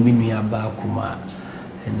 we mini about Kuma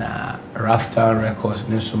and Rafter Records,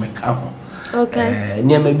 no so me count. Okay.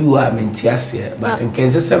 Near maybe what I mean, Tiasia, but in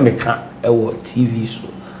Kansas, I make a TV show.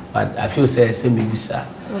 But I feel say me bisa.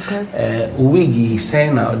 Okay. Wigi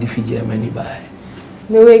sign out the Fiji Germany buy.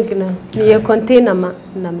 Me wig na. Me container ma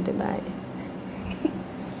nam de buy.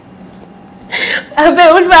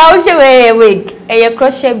 Abe what show wig?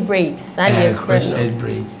 Crochet braids. Crochet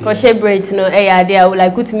braids. Crochet braids no idea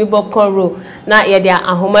like put me bokoro. Na ye dia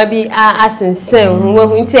ahoma bi asensem. Wo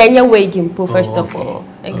nti anya wig impo first of all.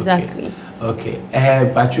 Exactly. Okay.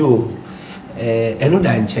 Pacho eno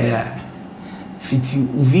dan chair fiti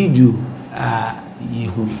video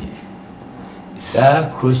yehu sa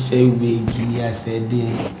crochet wig ya said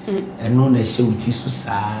eno na she uti so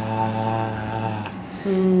sa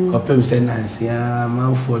kopem se nansi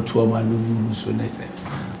man for to ma no so na se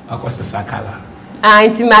akosa sakala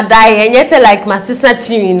anti madai enye se like my sister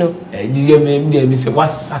tree no did me say what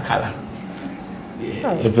sakala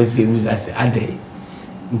e pese mu say ade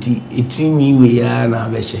nti etimi we ya na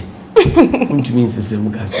abeshe ntumi nsese mu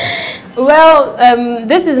kaka. Well,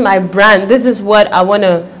 this is my brand. This is what I want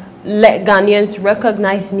to let Ghanaians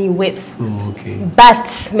recognize me with. Oh, okay. But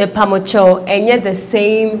me pamocho, enye the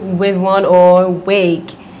same with one or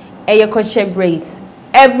wig, enye crochet braids.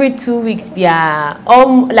 Every 2 weeks,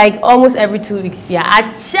 like almost every 2 weeks,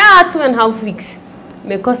 I cha 2.5 weeks.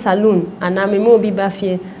 Me go salon and I me mo bi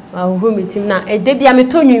bafie. It's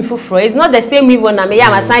not the same weave na me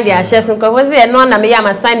ya assign the ashes so because say no na me ya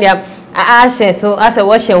assign the ashes so as a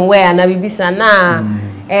wash and wear na bibisa na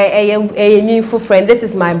new friend. This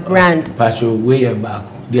is my brand. Pacho way back.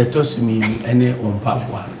 They told me any on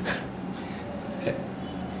Papua.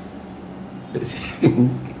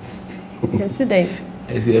 Yesterday.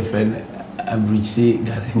 As a friend, Abeiku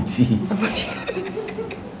guarantee.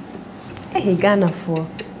 Hey, Ghana for.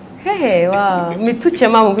 Hey, wow. Me too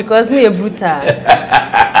chemamu because me a brutal.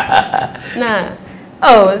 Nah.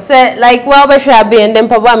 Oh, say like well be sure be and then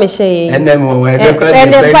papa me say. And then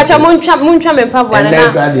pacha muncha me papa na.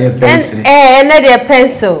 And then the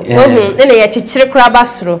pencil. Then the chichire kraba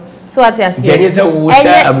sro. So what you say? Jenny say wo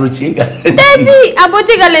sha Abeiku. Daddy,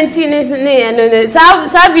 Abeiku Galentine no.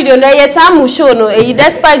 Sa video na ye sa mu show no. E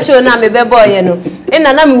despite show na me be boy no. E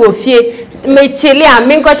na me wo fie. Me chili and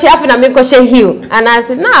me go chef and me go heel. And I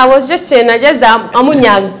said, no, I was just chilling. I just that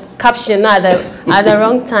amunya caption at the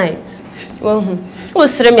wrong times.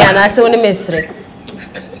 Who's me and I said, "When me sre."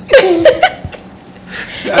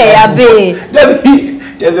 Hey, Abe.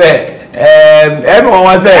 Yes, everyone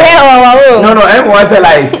was say. No, everyone was say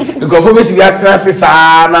like because for me to get to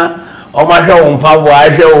sana.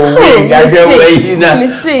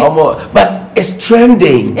 But it's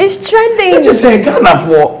trending. It's trending. Let's just say Ghana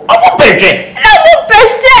for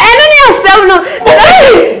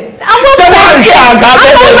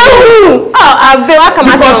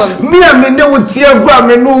me and me no tear gram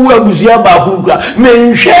me no we abusia ba hu gra me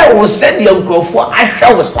nhwe wo said the nkrofo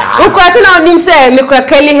ahwe wo sa o kwase na onim say me kra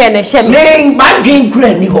kali he na she me ma dwen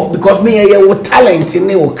kra ni ho because me ye wo talent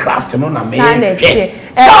ni wo craft no na me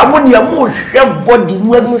sa mo dia mo hwe body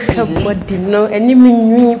no eni me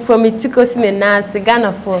nwi from itikos me na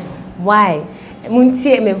Ghana for why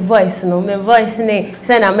muntie me voice no me voice ne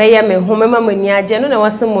say na me ye me hu me ma mani age no na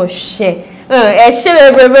waso mo hwe e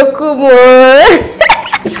hwe bebe kumo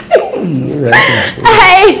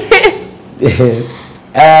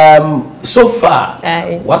so far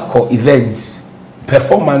what call events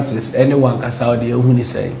performances anyone can say the who ni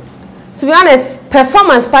say. To be honest,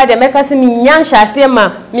 performance part the make us me nyansha say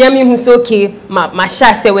ma me who's okay ma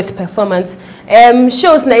sha say with performance.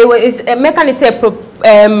 Shows na is make say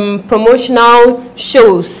promotional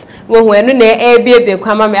shows. When no na be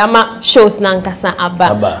kwama me ama shows na nkasa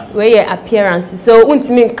aba. We appearance. So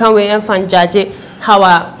untimi kan we enfan judge how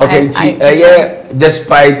okay,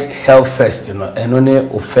 despite health first, you know, and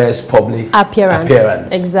only first public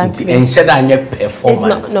appearance. Exactly. And said I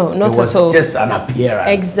performance. No, not it was at all. Just an appearance.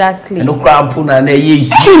 Exactly. And no crown puna ne ye.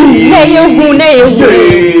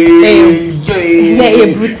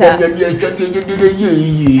 Bruta.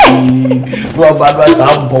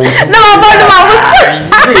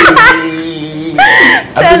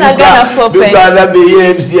 Then I got a pop. You gotta be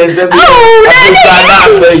MCS. Exactly.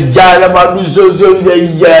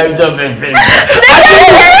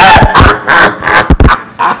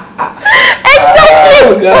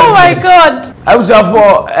 Oh my God. I was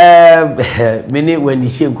for many Wendy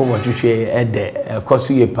Shay come to share at the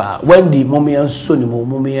Kosuye Pa. Wendy, Mommy and Sonny,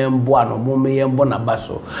 Mommy and Buano, Mommy and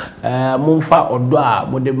Bonabaso, Monfa Odoa,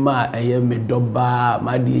 Modema, I am a doba,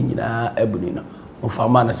 Madina, Ebonino,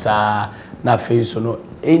 Monfamana sa. Na face no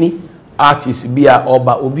any artist be a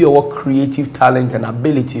oba obi or creative talent and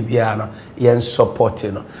ability be no yen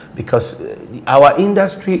supporting because our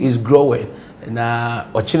industry is growing na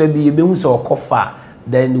ochile bi ye behu so okofa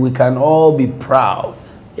then we can all be proud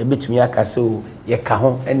e betumi aka so ye ka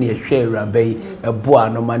ho ene ye hwe rabai ebo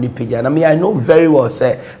no mani page na me I know very well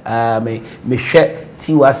say me hwe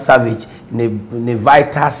Tiwa Savage ne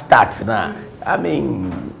vital stats na I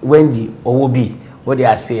mean Wendy Owobi what they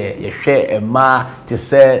are saying, you share a ma to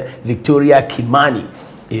say Victoria Kimani,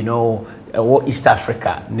 you know, East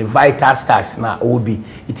Africa, the vital stars now Obi.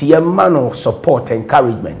 It's a man of support,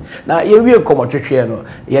 encouragement. Now you will come to channel,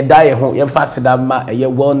 you die home, you fast that ma a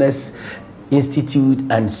wellness institute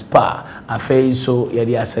and spa. A face so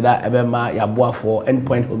you said that ebema ya boa for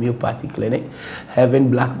endpoint homeopathy clinic,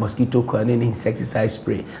 having black mosquito coil and insecticide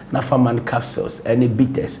spray, Nafaman capsules, any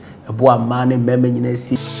bitters, a boa man and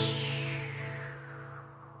memenesi.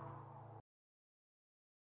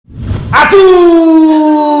 ATUU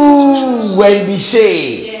Wendy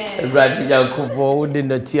Shay. Right, Jacobo, who did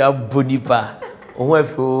not hear Bonipa.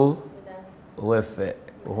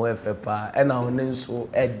 Whoever, pa, and our name so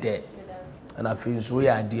dead. And I feel so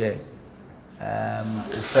yeah, dear.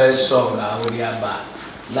 First song I will hear back.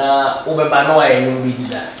 Now, over by no, I will be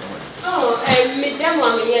that. Oh, me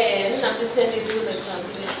demo, yeah, and I'm just sending you the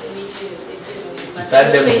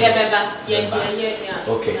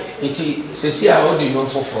okay. It's I only know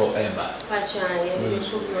for forever. Actually,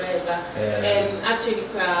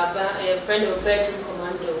 a friend of Bedroom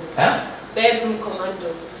Commando. Huh? Bedroom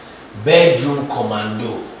Commando. Bedroom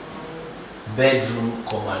Commando. Bedroom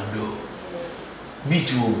Commando.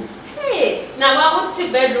 B2. Hey, now I would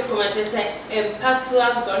see Bedroom Commando. Say,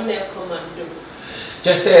 Password Gunner Commando.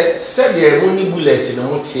 Just said the only bullet in the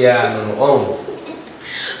Motia.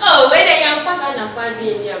 Oh, where they are fucking a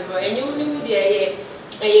family in your bro, and you only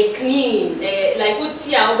clean, like good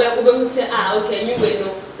see our way, say, okay, you will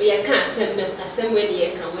know, we can't send them, I send when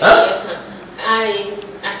you come,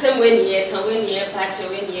 I send when you come, when you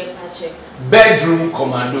patch. Bedroom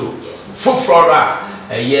Commando, full flora,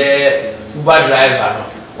 a year, Uber driver,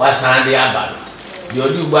 what's handy about? Your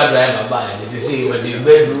Uber driver by, as you say, when the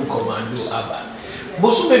bedroom Commando about.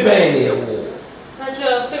 Bosu be buying a war. But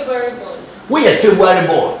your February born. We are February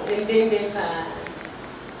born.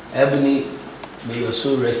 Ebony, may your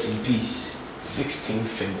soul rest in peace. 16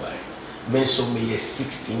 February. Men so may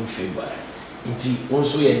 16 February. Inti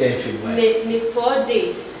also ye then February. The 4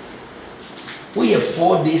 days. We are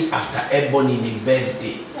 4 days after Ebony's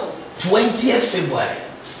birthday. Oh. 20th February.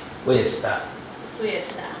 Where is that? So yes,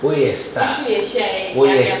 star. Where is star?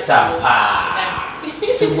 Where is star?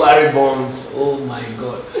 February bonds. Oh my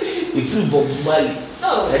God. If you Bob Mali.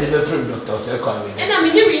 Oh. And the doctor said, and I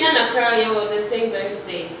mean, Rihanna cry you the same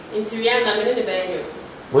birthday. Into Rihanna, I'm in the venue.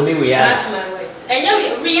 When Rihanna? My words. And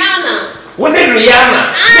you, Rihanna. When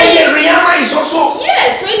Rihanna? Rihanna is also.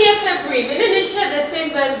 Yeah, 20th February. But then they share the same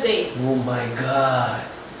birthday. Oh my God.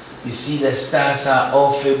 You see, the stars are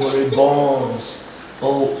all February bombs.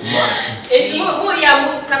 Oh my. It's more,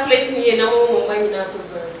 yeah, calculating here now, money in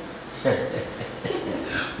February.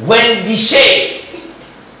 Wendy Shay.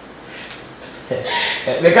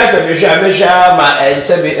 Because of the my and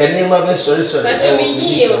said a name of a story. But you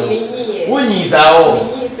mean,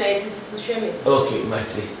 okay,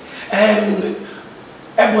 Matty.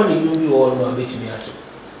 Ebony, you be all one bit me at.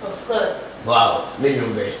 Of course. Wow,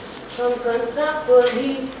 million bay. From concert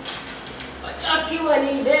police, what chucky one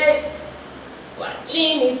in this, what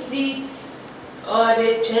genie seats, All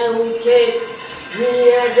the trouble case,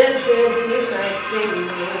 me I just gonna do my thing.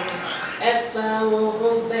 If I won't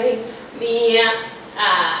obey, me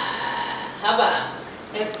how about?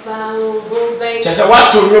 If I won't obey. Just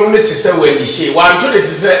what to room it to say Wendy Shay. One to it to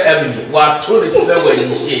say Ebony. One to it to say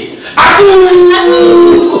Wendy Shay.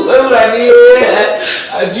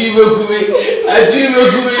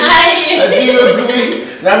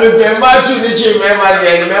 Now me pay my to the chief, my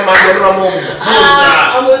man, my man,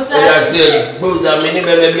 almost said, Boza, many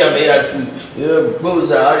baby, I may have to.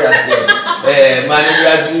 Boza, I said, man,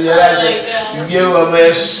 you are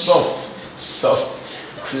very soft,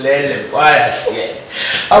 clearly. Why I say.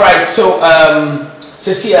 All right, so,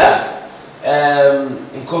 Cecilia,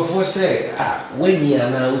 Nkofo say, when you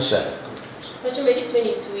are now, sir. But you made it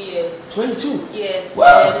 22 years. 22? Yes.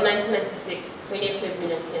 Wow. 1996. 28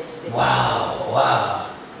 February 1996. Wow.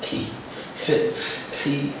 He said,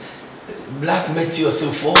 he black Meteors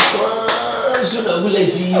in 4 months. You know,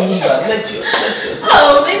 Meteors.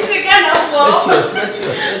 Oh, it's the kind of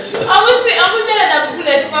Meteors. I would say that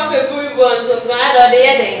bullet for February was so glad or the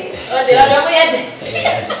ending. Or the other way.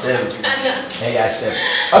 Yes.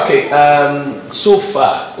 Okay, so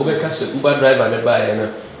far, Obeka said Uber driver and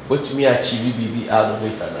buyer. What to me achieve BB out of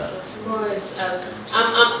it now? Of course,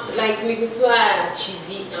 I'm like Miguswa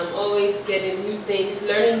achieve. I'm always getting new things,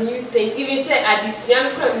 learning new things. Even say addition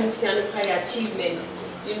achievement.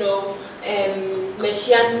 You know,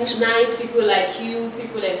 nice people like you,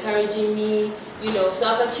 people encouraging me. You know, so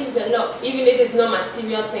I've achieved a lot. Even if it's not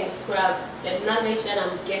material things, the knowledge that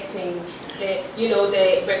I'm getting, the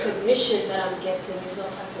recognition that I'm getting is all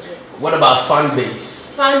part of it. What about fan base?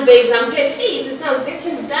 Fan base, I'm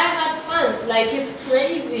getting die-hard fans. Like, it's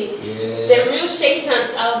crazy. Yeah. The real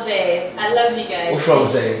shaitans out there. I love you guys. What from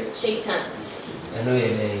say? Shaitans. I know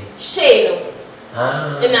your name. Shay.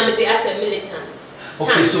 And I'm as a militant.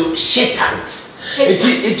 Okay, so shaitans. When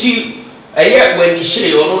you say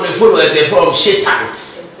you know the followers are from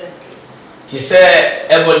shaitans. Exactly. You say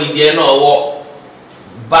everybody there know what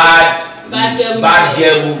bad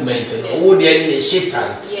girl movement. Oh, they are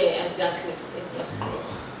shaitans. Yeah, exactly.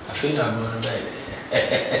 I think I'm going to die.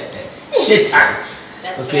 Shaitans.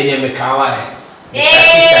 Okay, yeah, me kawaii.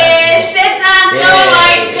 Hey, shaitans! Oh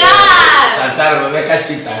my God! Santana, me make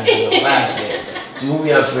shaitans. To whom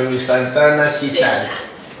you are from Santana, shaitans.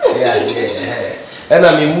 Yes. And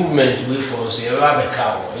I'm a movement we for say rabbit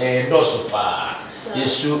cow, and also pa. You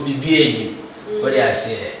should be what I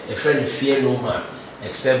say, a friend fear no man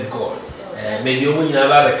except God. Maybe you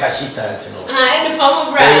never have a shaitans, no. And the form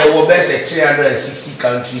of brand. There were best 360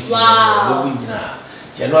 countries. Wow.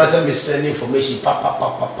 You know, as I'm sending information,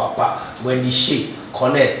 papa, when the shit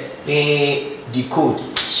connect, decode,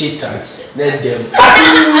 shaitans, then them.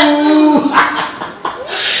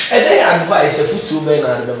 And they advise a few two men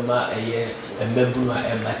and a member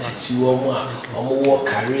and attitude or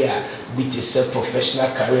career, which is a professional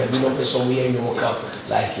career, you know, somewhere in your account,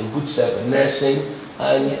 like a good self, nursing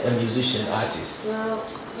and a musician artist. Well,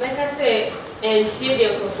 like I say, and see the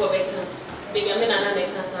Uncle maybe I mean another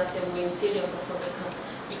cancer say we until the Uncle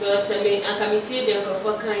because I mean I can see the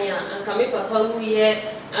Uncle Kanya and can make papa who here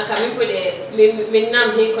and can make the me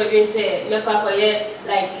nam he couldn't say make up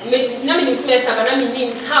like me na me semester but I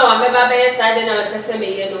mean how I never be started na person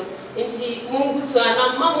me you know nti mungu so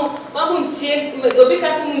na mamu ntie obi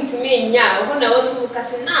kasi mu ntime nya obo na wasu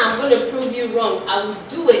kasi na I'm going to prove you wrong. I will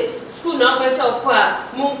do it. School na person okwa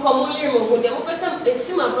mun ko mun yiri mo ho dia mo person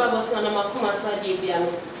esima brabo so na makoma so ade bia no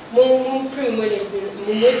mun prim mo le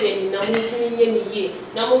mun moje ni na mun timi nye ni ye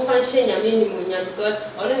na mun fan shenya me ni mo nya because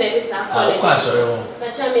ono na this call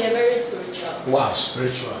but I'm very spiritual. Wow,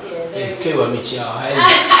 spiritual. Yeah, okay, wa me chia I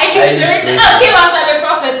spiritual. Okay, was a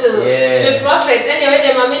prophet too. Yeah. The prophet anyway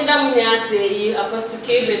the mamenda say Apostle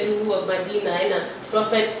Kebedu of Medina and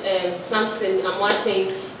Prophet Samson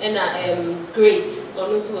Amwateng and great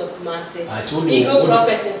Onusu of Kumasi. I told you. Eagle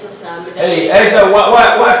prophet in society. Hey, so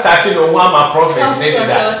what starting on one my prophets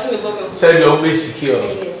said you're always secure.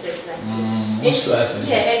 Yes, exactly.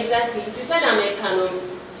 Yeah, exactly. It is an American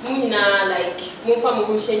Muna like Mufa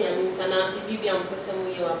Mushenya Minsana, Bibian person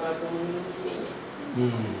we are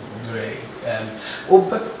great.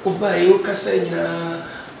 Oba you Cassina.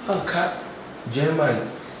 Okay, German.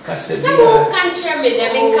 Some country made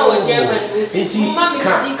them in Cow German. It's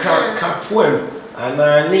poem and I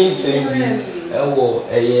need saying, oh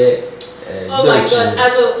my God,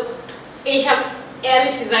 also ich habe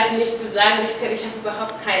ehrlich gesagt nicht zu sagen, ich habe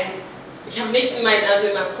überhaupt keinen, ich habe nicht gemeint, also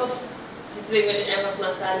in meinem Kopf, deswegen würde ich einfach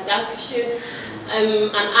mal sagen, Dankeschön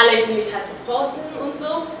an alle, die mich supporten und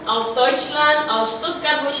so, aus Deutschland, aus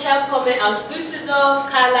Stuttgart, wo ich herkomme, aus Düsseldorf,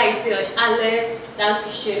 Karla, ich sehe euch alle,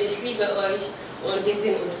 Dankeschön, ich liebe euch on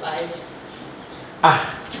getting inspired.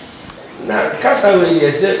 Na kasa we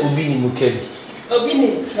dey say obi ni mukebi. Obi ni.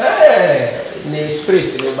 Ne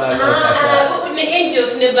spirit ne ba no kasa. Ne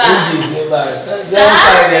angels ne ba. Angels ne ba. Say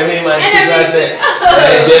kind me man ti say.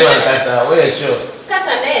 German kasa. We sure.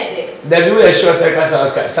 Kasa na ede. That we sure say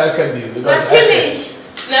kasa can be because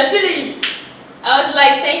Naturally. I was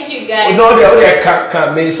like, thank you guys. No, they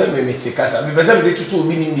can't me say me take kasa. Me pesa me tutu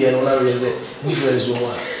obi ni mbia no na we say difference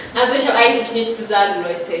one. Also ich habe eigentlich nichts zu sagen,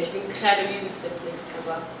 Leute. Ich bin gerade wie mit perplex,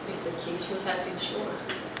 aber ist okay. Ich muss halt viel schon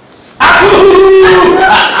machen.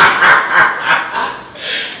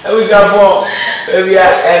 I was for maybe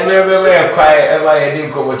I remember quiet ever I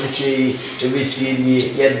didn't come to see to see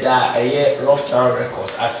me yet that a year Rough Town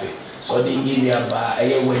Records I say. So the area by a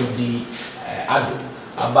year Wendy Ado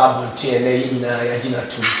about Bontier na Yajina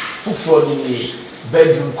too. Full in the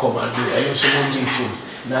bedroom commando and also one too.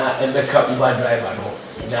 Na Emeka Uber driver no.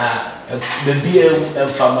 Na the beer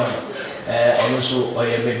and farmer also or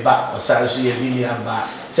ye back or Sansu ye aba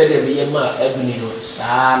said the be ma ebony no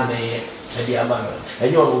sa na ye the amano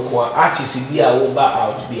and you artist be a over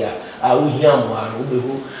out be a we hear one who be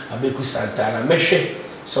Abeiku Santana meshe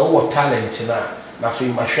so what talent na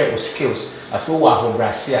feel my share of skills I feel wa ho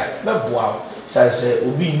brasia be boa say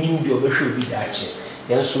obi nim de obehwe obi dache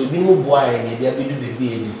yen so obi mu boa ye de abedu bebe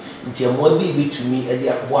edi nti mo bi to me e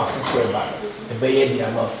de boa foforo ba e be ye de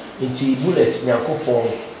ama nti bullet nyakopon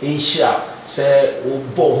ehia say o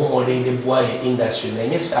bo ho modern de boa ye industry na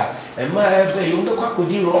nyesa e ma e be you ndekwa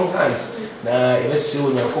kodi wrong hands na e be se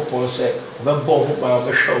o nyakopon say o be bo ho ba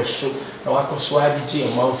be hwe so na wakoso adije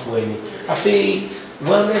amanfo ani afi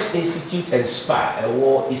Wellness Institute and Spa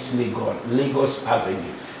East Lagos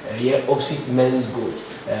Avenue here opposite Men's Gold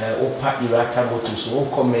Opa Irata Motors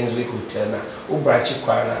Oko Men's Week Hotel na Obrachi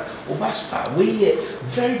Kwana Oba Spa we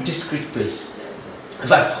very discreet place. In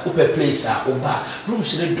fact, open place oba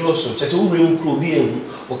rooms in the door so just who room could be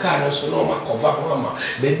o car so no ma cover mama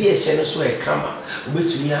baby a channel so a camera we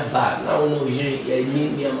to me bad now no you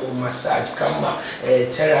mean me massage camera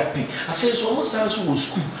therapy I feel so almost sounds so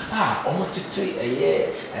school almost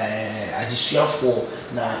addition for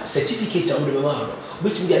na certificate of the man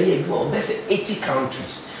but we are here best 80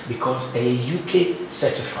 countries because a UK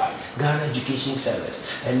certified Ghana Education Service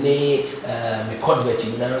and they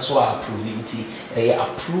converting now so approving it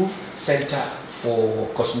approved center for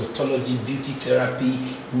cosmetology, beauty therapy,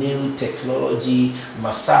 nail technology,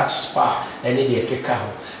 massage spa, and then the Kekao,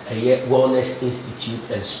 Wellness Institute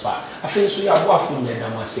and Spa. I feel so you are waffling and I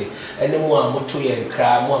must say, and then more motoy and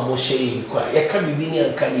cry, more moshe and cry. You can't be being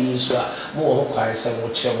and can you so more hookah some more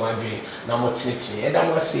chair my dream, no more tinity. And I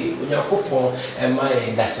must say, when you're coupon and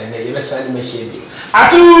my that's and you listen to me.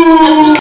 ATUU!